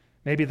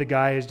 Maybe the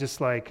guy is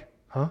just like,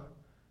 huh?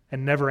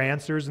 And never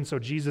answers, and so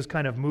Jesus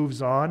kind of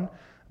moves on.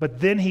 But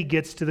then he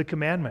gets to the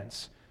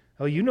commandments.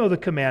 Oh, you know the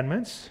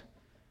commandments.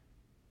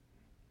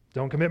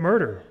 Don't commit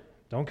murder.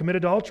 Don't commit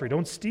adultery.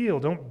 Don't steal.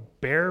 Don't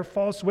bear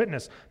false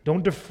witness.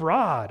 Don't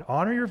defraud.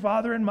 Honor your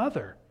father and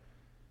mother.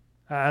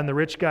 And the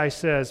rich guy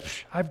says,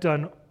 I've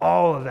done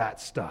all of that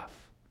stuff.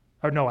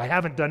 Or no, I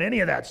haven't done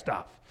any of that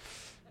stuff.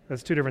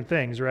 That's two different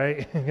things,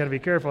 right? You got to be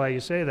careful how you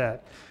say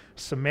that.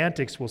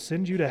 Semantics will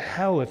send you to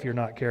hell if you're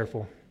not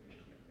careful.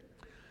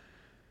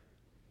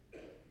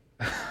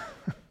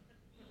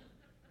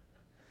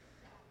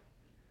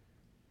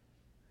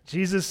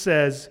 Jesus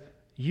says,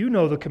 you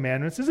know the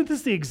commandments. Isn't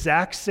this the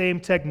exact same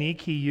technique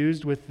he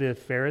used with the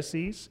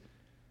Pharisees?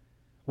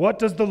 What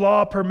does the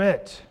law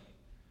permit?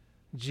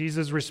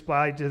 Jesus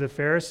replied to the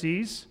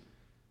Pharisees,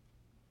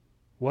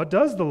 what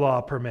does the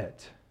law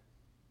permit?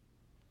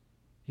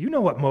 You know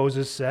what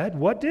Moses said.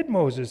 What did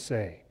Moses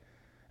say?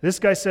 This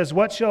guy says,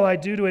 what shall I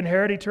do to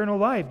inherit eternal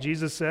life?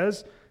 Jesus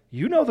says,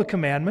 you know the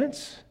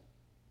commandments.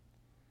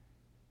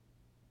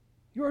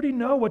 You already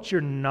know what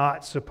you're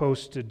not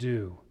supposed to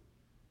do.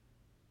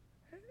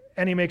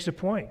 And he makes a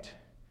point.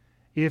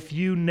 If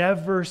you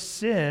never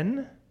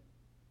sin,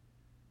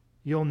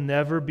 you'll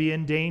never be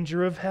in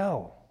danger of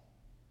hell.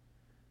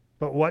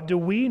 But what do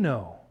we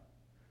know?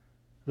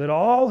 That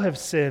all have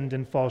sinned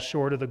and fall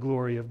short of the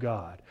glory of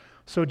God.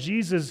 So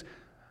Jesus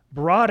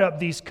brought up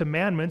these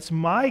commandments.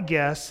 My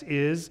guess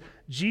is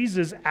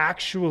Jesus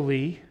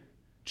actually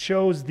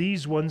chose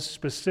these ones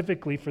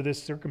specifically for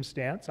this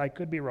circumstance. I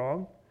could be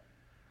wrong.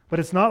 But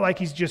it's not like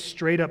he's just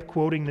straight up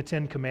quoting the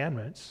Ten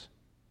Commandments.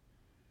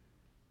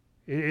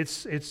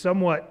 It's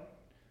somewhat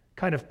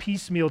kind of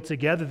piecemeal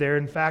together there.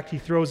 In fact, he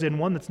throws in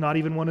one that's not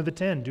even one of the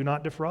 10. Do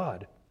not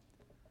defraud.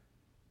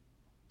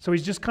 So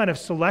he's just kind of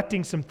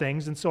selecting some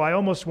things. And so I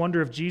almost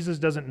wonder if Jesus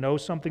doesn't know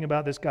something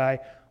about this guy,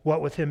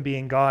 what with him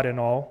being God and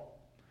all,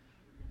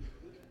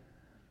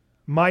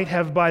 might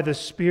have by the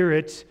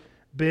Spirit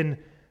been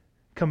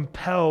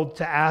compelled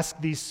to ask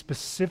these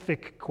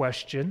specific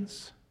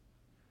questions.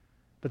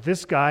 But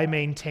this guy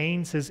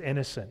maintains his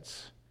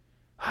innocence.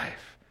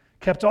 I've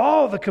kept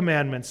all the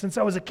commandments since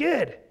I was a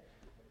kid.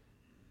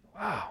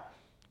 Wow.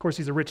 Of course,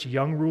 he's a rich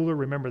young ruler.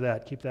 Remember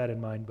that. Keep that in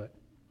mind. But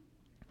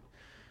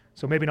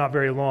so maybe not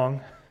very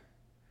long.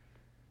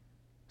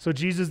 So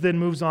Jesus then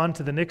moves on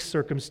to the next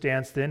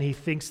circumstance then. He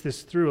thinks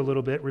this through a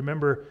little bit.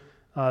 Remember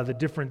the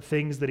different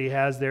things that he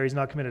has there. He's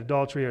not committed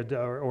adultery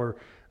or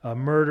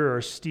murder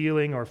or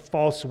stealing or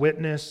false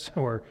witness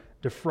or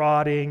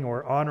defrauding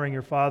or honoring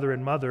your father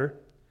and mother.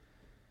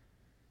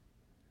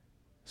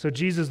 So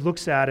Jesus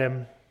looks at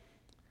him,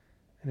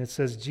 and it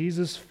says,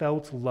 Jesus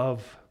felt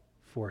love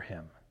for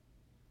him.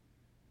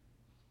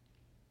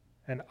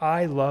 And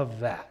I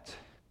love that.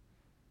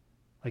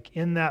 Like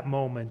in that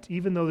moment,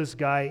 even though this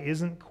guy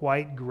isn't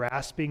quite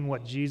grasping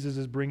what Jesus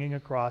is bringing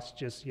across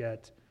just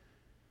yet,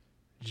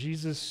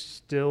 Jesus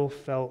still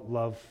felt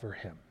love for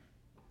him.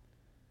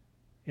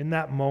 In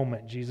that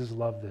moment, Jesus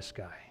loved this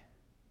guy.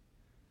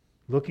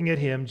 Looking at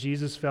him,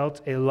 Jesus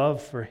felt a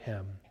love for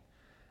him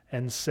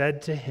and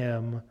said to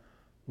him,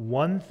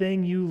 one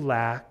thing you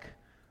lack,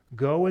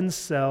 go and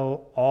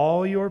sell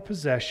all your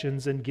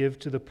possessions and give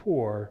to the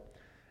poor,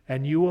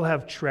 and you will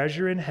have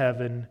treasure in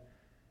heaven,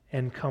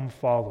 and come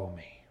follow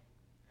me.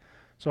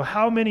 So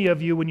how many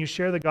of you, when you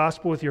share the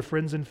gospel with your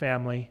friends and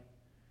family,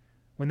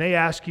 when they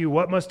ask you,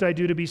 what must I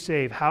do to be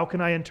saved? How can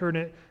I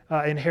inherit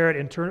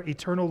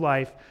eternal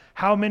life?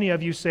 How many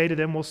of you say to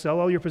them, well, sell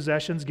all your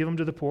possessions, give them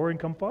to the poor, and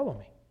come follow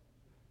me?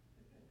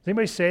 Does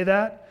anybody say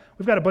that?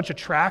 We've got a bunch of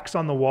tracts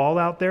on the wall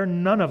out there.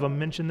 None of them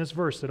mention this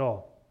verse at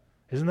all.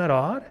 Isn't that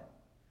odd?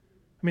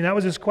 I mean, that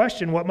was his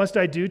question. What must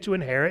I do to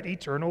inherit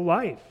eternal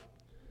life?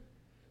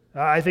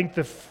 I think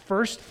the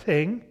first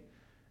thing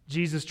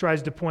Jesus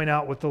tries to point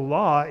out with the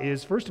law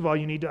is, first of all,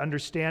 you need to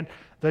understand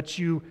that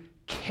you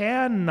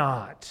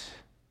cannot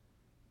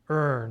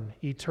earn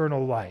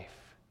eternal life.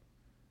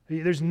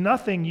 There's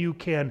nothing you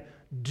can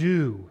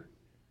do.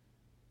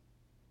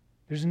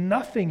 There's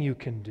nothing you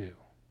can do.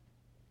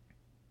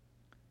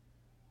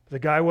 The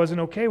guy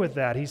wasn't okay with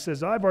that. He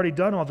says, I've already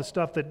done all the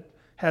stuff that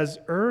has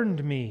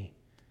earned me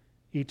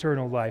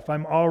eternal life.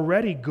 I'm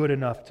already good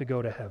enough to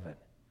go to heaven.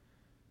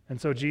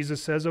 And so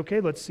Jesus says, okay,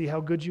 let's see how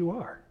good you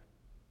are.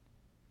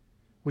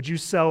 Would you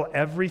sell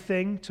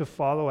everything to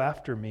follow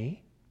after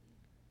me?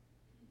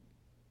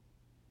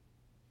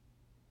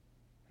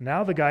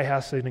 Now the guy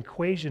has an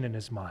equation in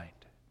his mind.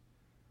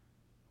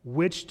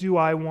 Which do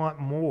I want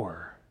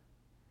more?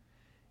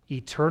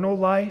 Eternal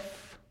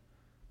life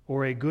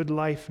or a good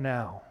life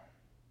now?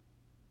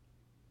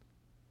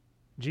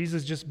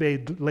 Jesus just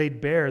laid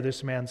bare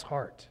this man's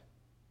heart.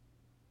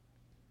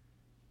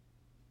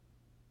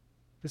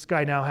 This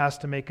guy now has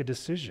to make a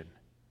decision.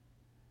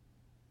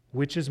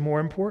 Which is more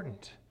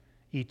important,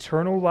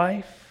 eternal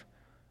life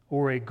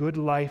or a good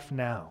life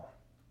now?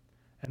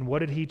 And what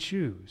did he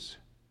choose?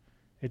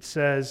 It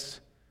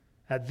says,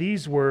 at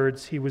these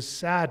words, he was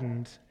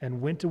saddened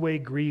and went away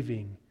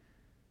grieving,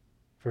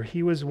 for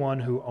he was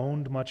one who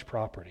owned much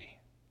property.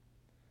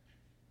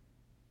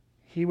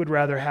 He would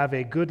rather have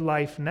a good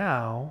life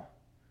now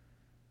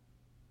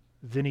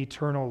than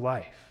eternal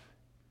life.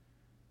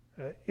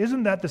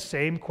 Isn't that the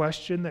same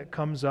question that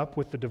comes up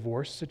with the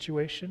divorce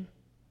situation?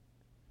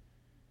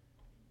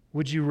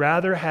 Would you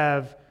rather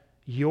have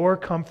your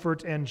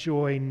comfort and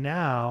joy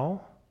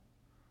now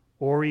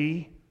or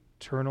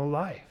eternal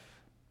life?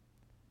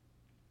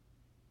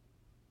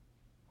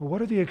 Well,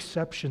 what are the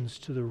exceptions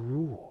to the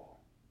rule?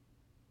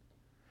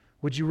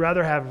 Would you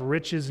rather have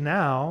riches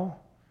now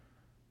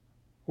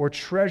or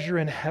treasure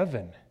in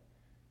heaven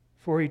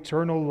for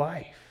eternal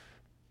life?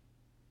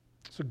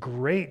 It's a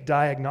great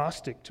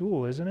diagnostic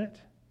tool, isn't it?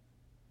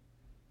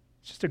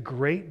 It's just a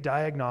great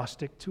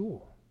diagnostic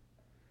tool.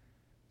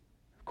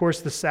 Of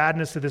course, the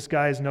sadness of this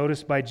guy is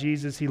noticed by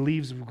Jesus. He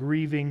leaves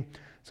grieving.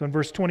 So in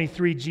verse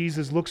 23,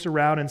 Jesus looks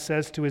around and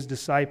says to his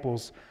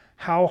disciples,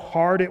 how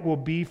hard it will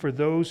be for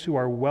those who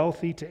are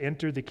wealthy to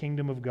enter the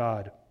kingdom of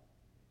God.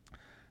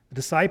 The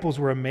disciples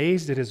were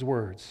amazed at his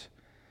words.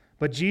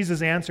 But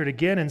Jesus answered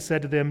again and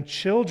said to them,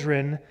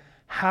 children,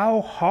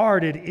 how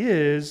hard it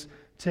is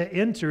to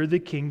enter the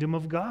kingdom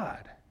of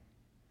God.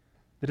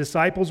 The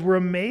disciples were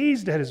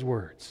amazed at his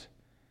words.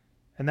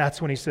 And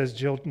that's when he says,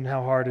 children,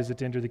 how hard is it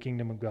to enter the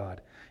kingdom of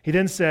God? He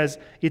then says,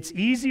 it's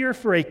easier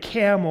for a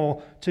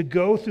camel to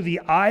go through the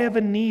eye of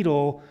a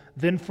needle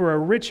than for a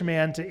rich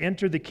man to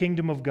enter the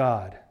kingdom of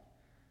God.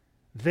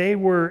 They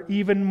were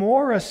even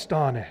more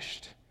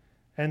astonished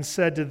and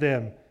said to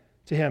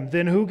him,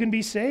 then who can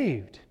be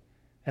saved?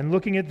 And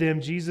looking at them,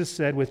 Jesus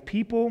said, with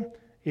people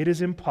it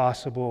is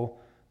impossible,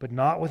 but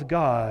not with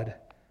God,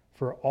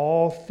 for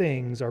all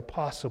things are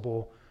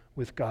possible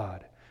with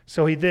God.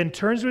 So he then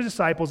turns to his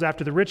disciples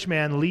after the rich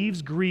man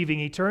leaves grieving.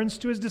 He turns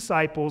to his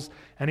disciples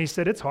and he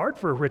said, it's hard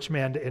for a rich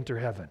man to enter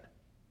heaven.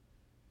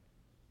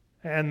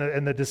 And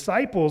the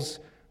disciples,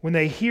 when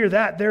they hear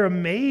that, they're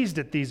amazed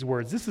at these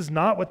words. This is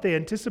not what they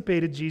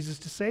anticipated Jesus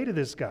to say to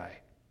this guy.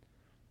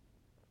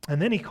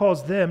 And then he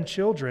calls them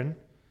children.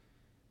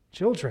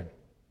 Children,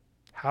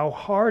 how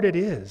hard it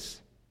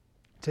is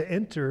to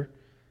enter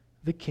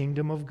the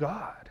kingdom of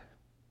God.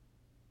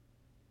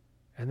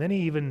 And then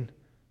he even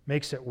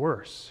makes it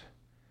worse.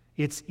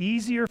 It's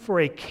easier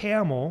for a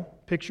camel,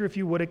 picture if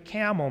you would a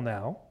camel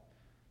now.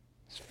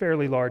 It's a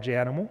fairly large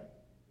animal,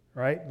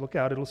 right? Look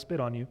out, it'll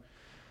spit on you.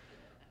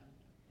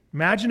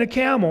 Imagine a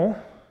camel.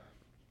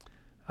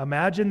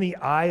 Imagine the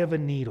eye of a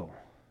needle.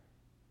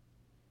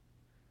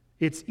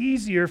 It's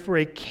easier for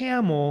a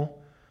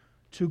camel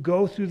to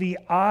go through the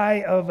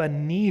eye of a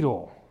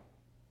needle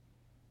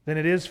than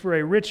it is for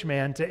a rich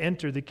man to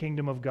enter the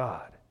kingdom of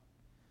God.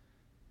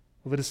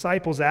 Well, the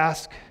disciples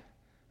ask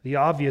the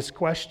obvious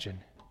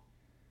question.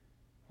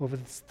 Well, if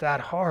it's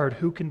that hard,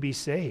 who can be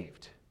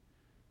saved?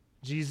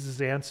 Jesus'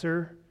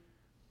 answer,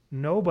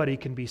 nobody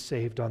can be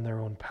saved on their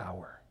own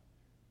power.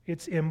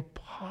 It's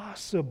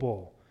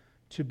impossible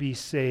to be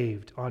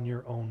saved on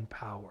your own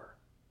power.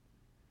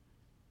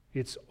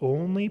 It's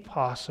only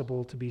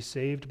possible to be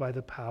saved by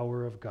the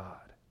power of God.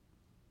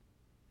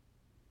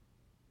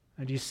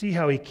 And you see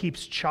how he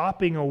keeps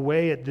chopping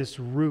away at this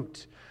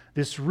root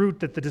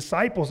that the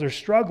disciples are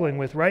struggling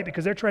with, right?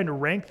 Because they're trying to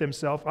rank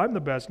themselves. I'm the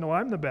best. No,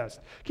 I'm the best.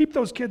 Keep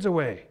those kids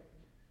away.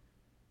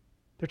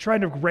 They're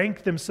trying to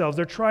rank themselves.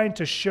 They're trying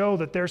to show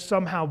that they're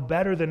somehow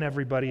better than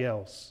everybody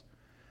else.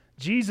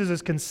 Jesus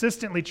is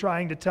consistently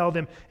trying to tell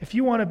them, if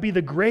you want to be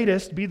the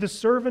greatest, be the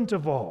servant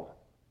of all.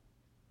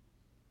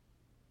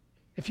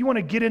 If you want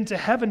to get into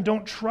heaven,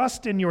 don't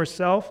trust in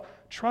yourself,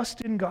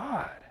 trust in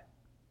God.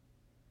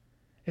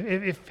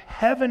 If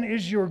heaven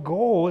is your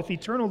goal, if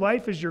eternal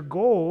life is your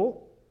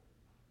goal,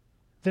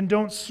 then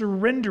don't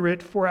surrender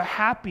it for a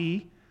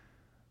happy,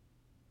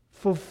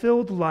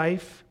 fulfilled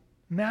life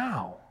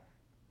now.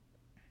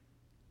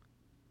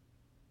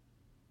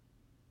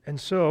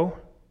 And so,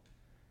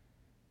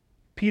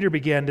 Peter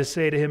began to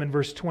say to him in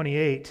verse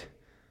 28,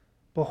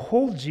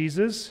 behold,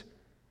 Jesus,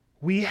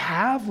 we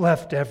have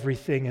left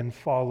everything and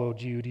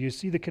followed you. Do you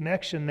see the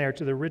connection there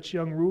to the rich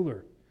young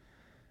ruler?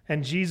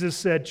 And Jesus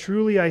said,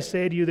 truly I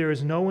say to you, there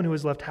is no one who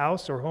has left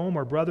house or home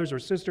or brothers or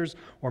sisters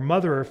or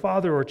mother or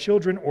father or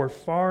children or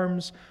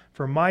farms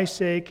for my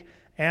sake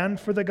and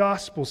for the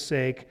gospel's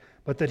sake,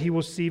 but that he will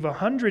receive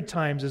 100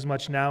 times as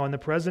much now in the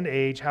present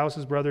age,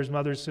 houses, brothers,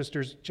 mothers,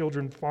 sisters,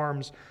 children,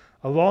 farms,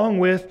 along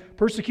with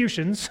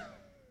persecutions,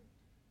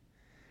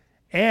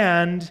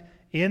 and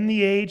in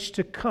the age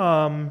to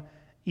come,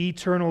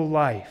 eternal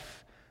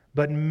life.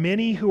 But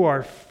many who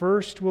are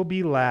first will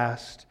be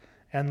last,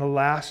 and the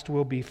last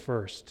will be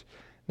first.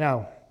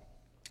 Now,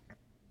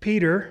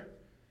 Peter,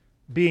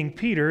 being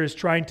Peter, is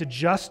trying to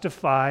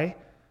justify,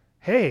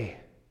 hey,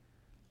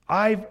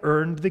 I've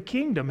earned the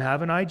kingdom,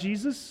 haven't I,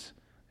 Jesus?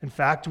 In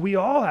fact, we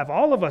all have.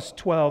 All of us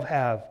 12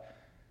 have.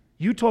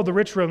 You told the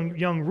rich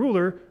young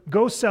ruler,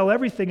 go sell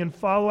everything and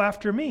follow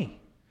after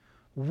me.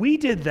 We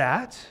did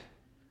that.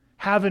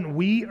 Haven't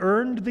we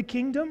earned the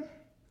kingdom?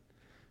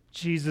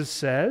 Jesus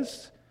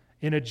says,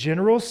 in a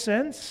general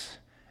sense,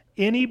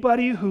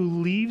 anybody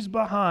who leaves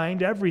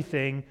behind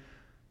everything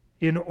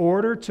in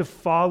order to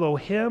follow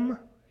him,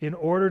 in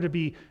order to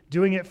be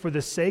doing it for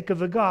the sake of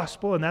the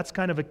gospel, and that's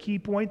kind of a key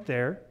point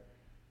there,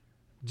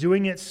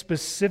 doing it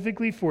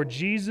specifically for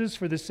Jesus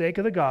for the sake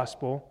of the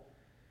gospel,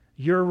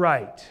 you're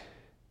right.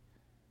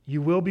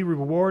 You will be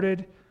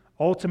rewarded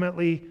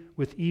ultimately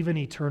with even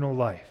eternal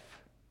life.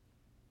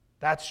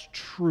 That's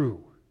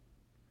true.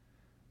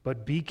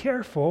 But be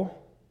careful,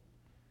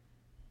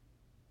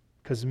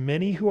 because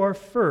many who are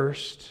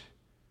first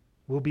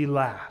will be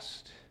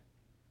last,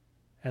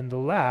 and the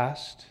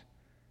last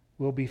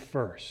will be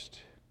first.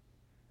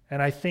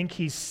 And I think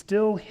he's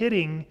still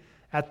hitting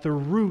at the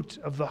root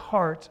of the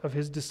heart of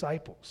his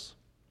disciples.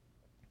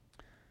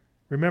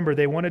 Remember,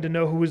 they wanted to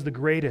know who was the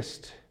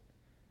greatest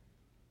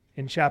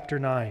in chapter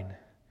 9.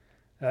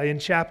 In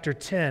chapter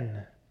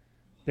 10,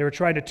 they were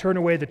trying to turn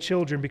away the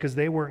children because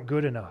they weren't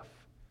good enough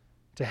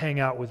to hang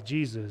out with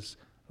Jesus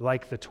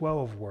like the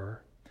 12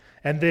 were.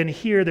 And then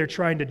here they're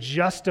trying to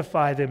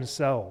justify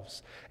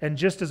themselves. And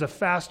just as a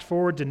fast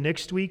forward to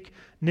next week,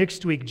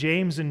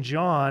 James and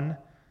John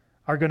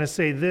are going to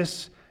say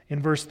this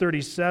in verse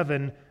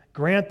 37,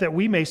 grant that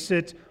we may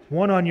sit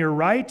one on your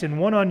right and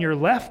one on your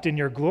left in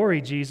your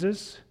glory,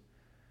 Jesus.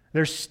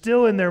 They're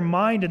still in their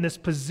mind in this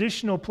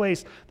positional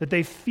place that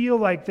they feel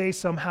like they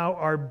somehow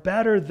are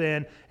better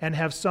than and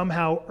have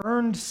somehow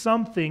earned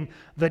something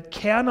that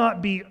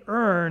cannot be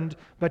earned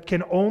but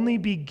can only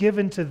be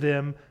given to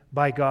them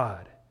by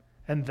God.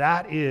 And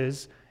that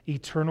is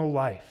eternal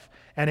life.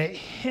 And it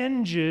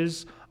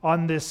hinges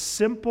on this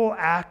simple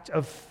act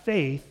of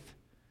faith,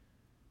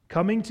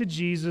 coming to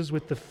Jesus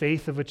with the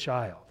faith of a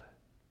child.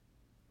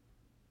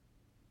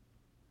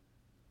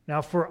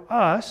 Now for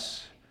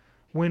us,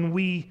 when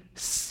we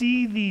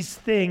see these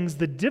things,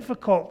 the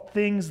difficult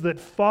things that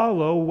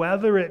follow,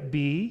 whether it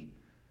be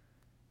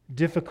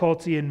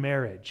difficulty in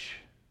marriage,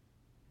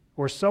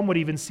 or some would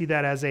even see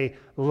that as a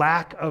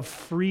lack of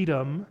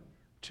freedom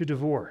to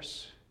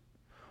divorce,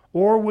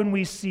 or when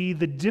we see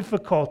the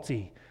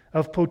difficulty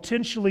of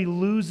potentially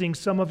losing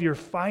some of your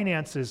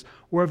finances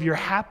or of your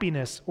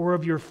happiness or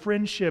of your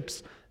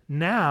friendships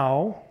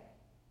now,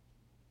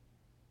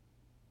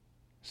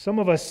 some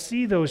of us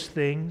see those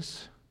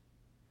things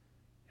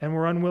and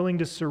we're unwilling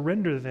to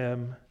surrender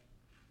them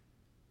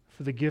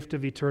for the gift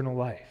of eternal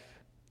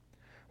life.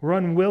 We're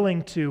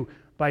unwilling to,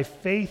 by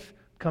faith,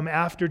 come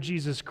after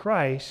Jesus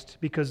Christ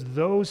because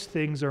those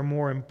things are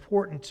more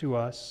important to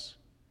us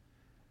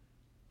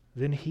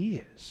than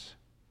He is.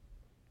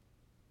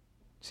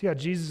 See how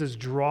Jesus is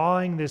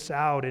drawing this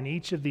out in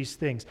each of these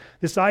things.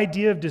 This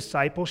idea of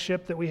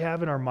discipleship that we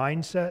have in our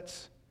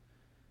mindsets,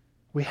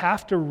 we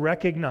have to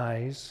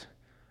recognize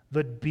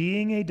that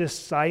being a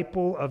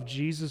disciple of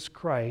Jesus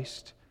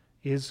Christ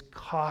is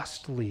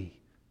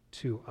costly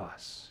to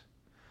us.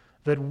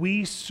 That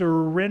we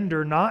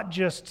surrender not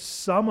just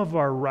some of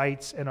our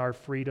rights and our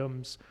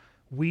freedoms,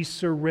 we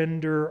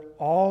surrender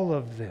all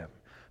of them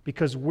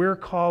because we're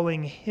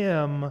calling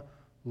Him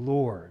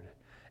Lord.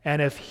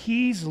 And if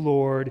He's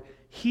Lord,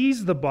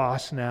 He's the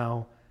boss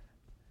now,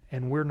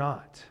 and we're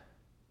not.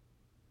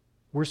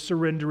 We're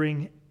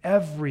surrendering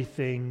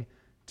everything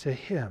to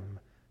Him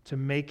to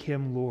make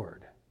Him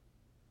Lord.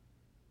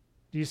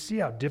 Do you see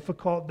how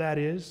difficult that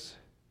is?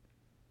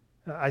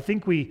 I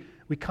think we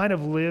kind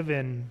of live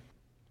in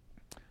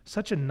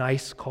such a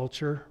nice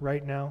culture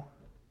right now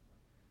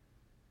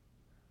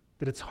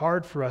that it's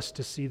hard for us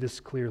to see this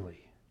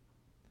clearly.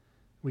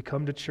 We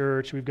come to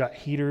church, we've got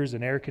heaters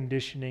and air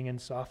conditioning and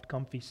soft,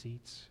 comfy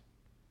seats.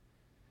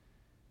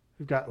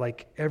 We've got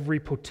like every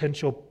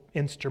potential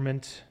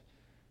instrument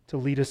to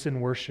lead us in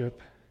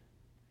worship.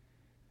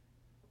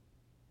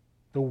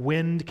 The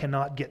wind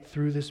cannot get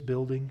through this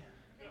building.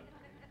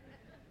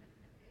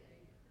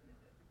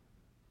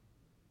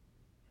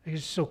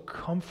 It's so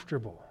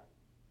comfortable.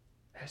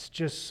 It's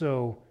just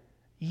so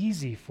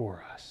easy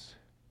for us.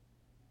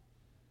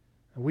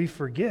 And we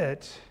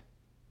forget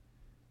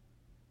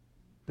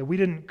that we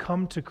didn't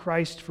come to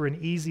Christ for an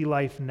easy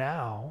life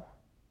now.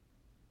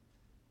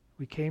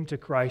 We came to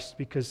Christ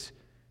because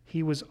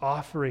He was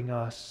offering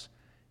us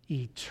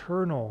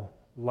eternal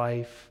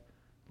life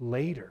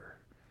later.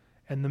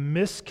 And the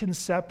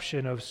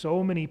misconception of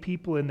so many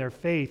people in their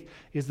faith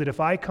is that if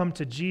I come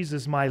to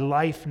Jesus, my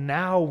life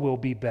now will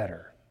be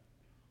better.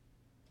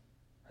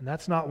 And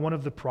that's not one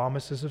of the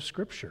promises of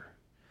Scripture.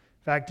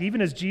 In fact,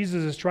 even as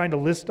Jesus is trying to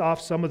list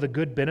off some of the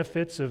good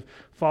benefits of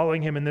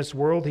following Him in this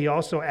world, He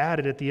also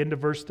added at the end of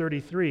verse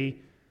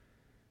 33,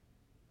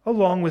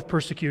 along with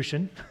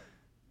persecution.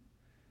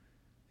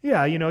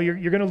 Yeah, you're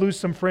going to lose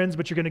some friends,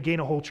 but you're going to gain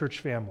a whole church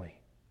family.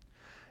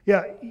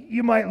 Yeah,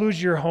 you might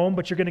lose your home,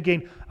 but you're going to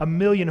gain 1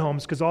 million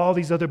homes because all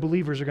these other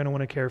believers are going to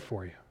want to care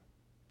for you.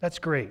 That's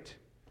great.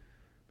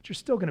 But you're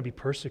still going to be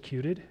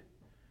persecuted.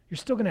 You're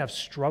still going to have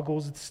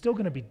struggles. It's still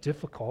going to be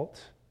difficult.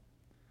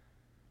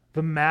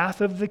 The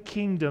math of the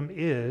kingdom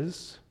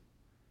is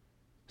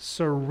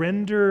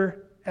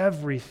surrender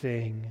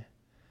everything,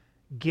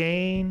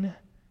 gain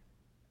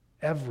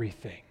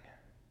everything.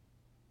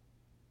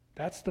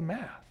 That's the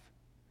math.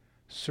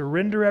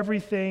 Surrender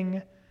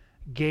everything,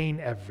 gain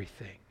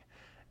everything.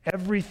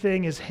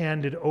 Everything is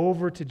handed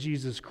over to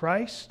Jesus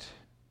Christ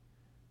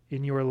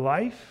in your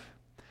life,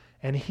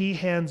 and He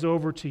hands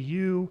over to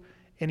you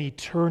an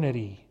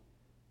eternity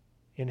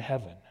in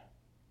heaven.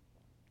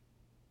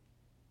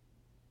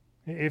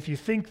 If you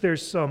think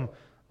there's some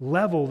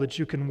level that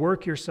you can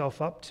work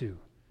yourself up to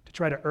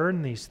try to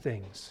earn these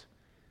things,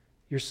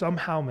 you're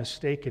somehow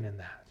mistaken in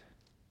that.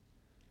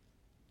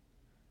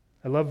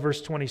 I love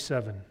verse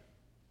 27.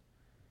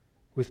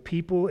 With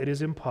people it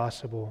is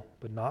impossible,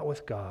 but not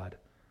with God.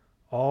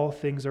 All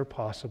things are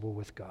possible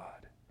with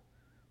God.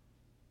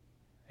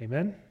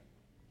 Amen?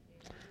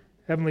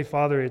 Heavenly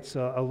Father, it's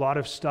a lot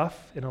of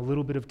stuff in a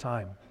little bit of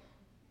time.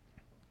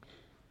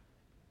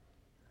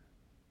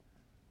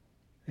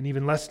 And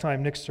even less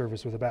time next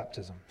service with a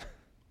baptism.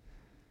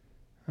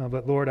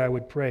 But Lord, I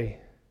would pray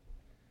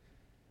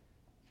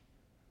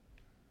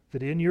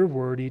that in your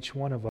word, each one of us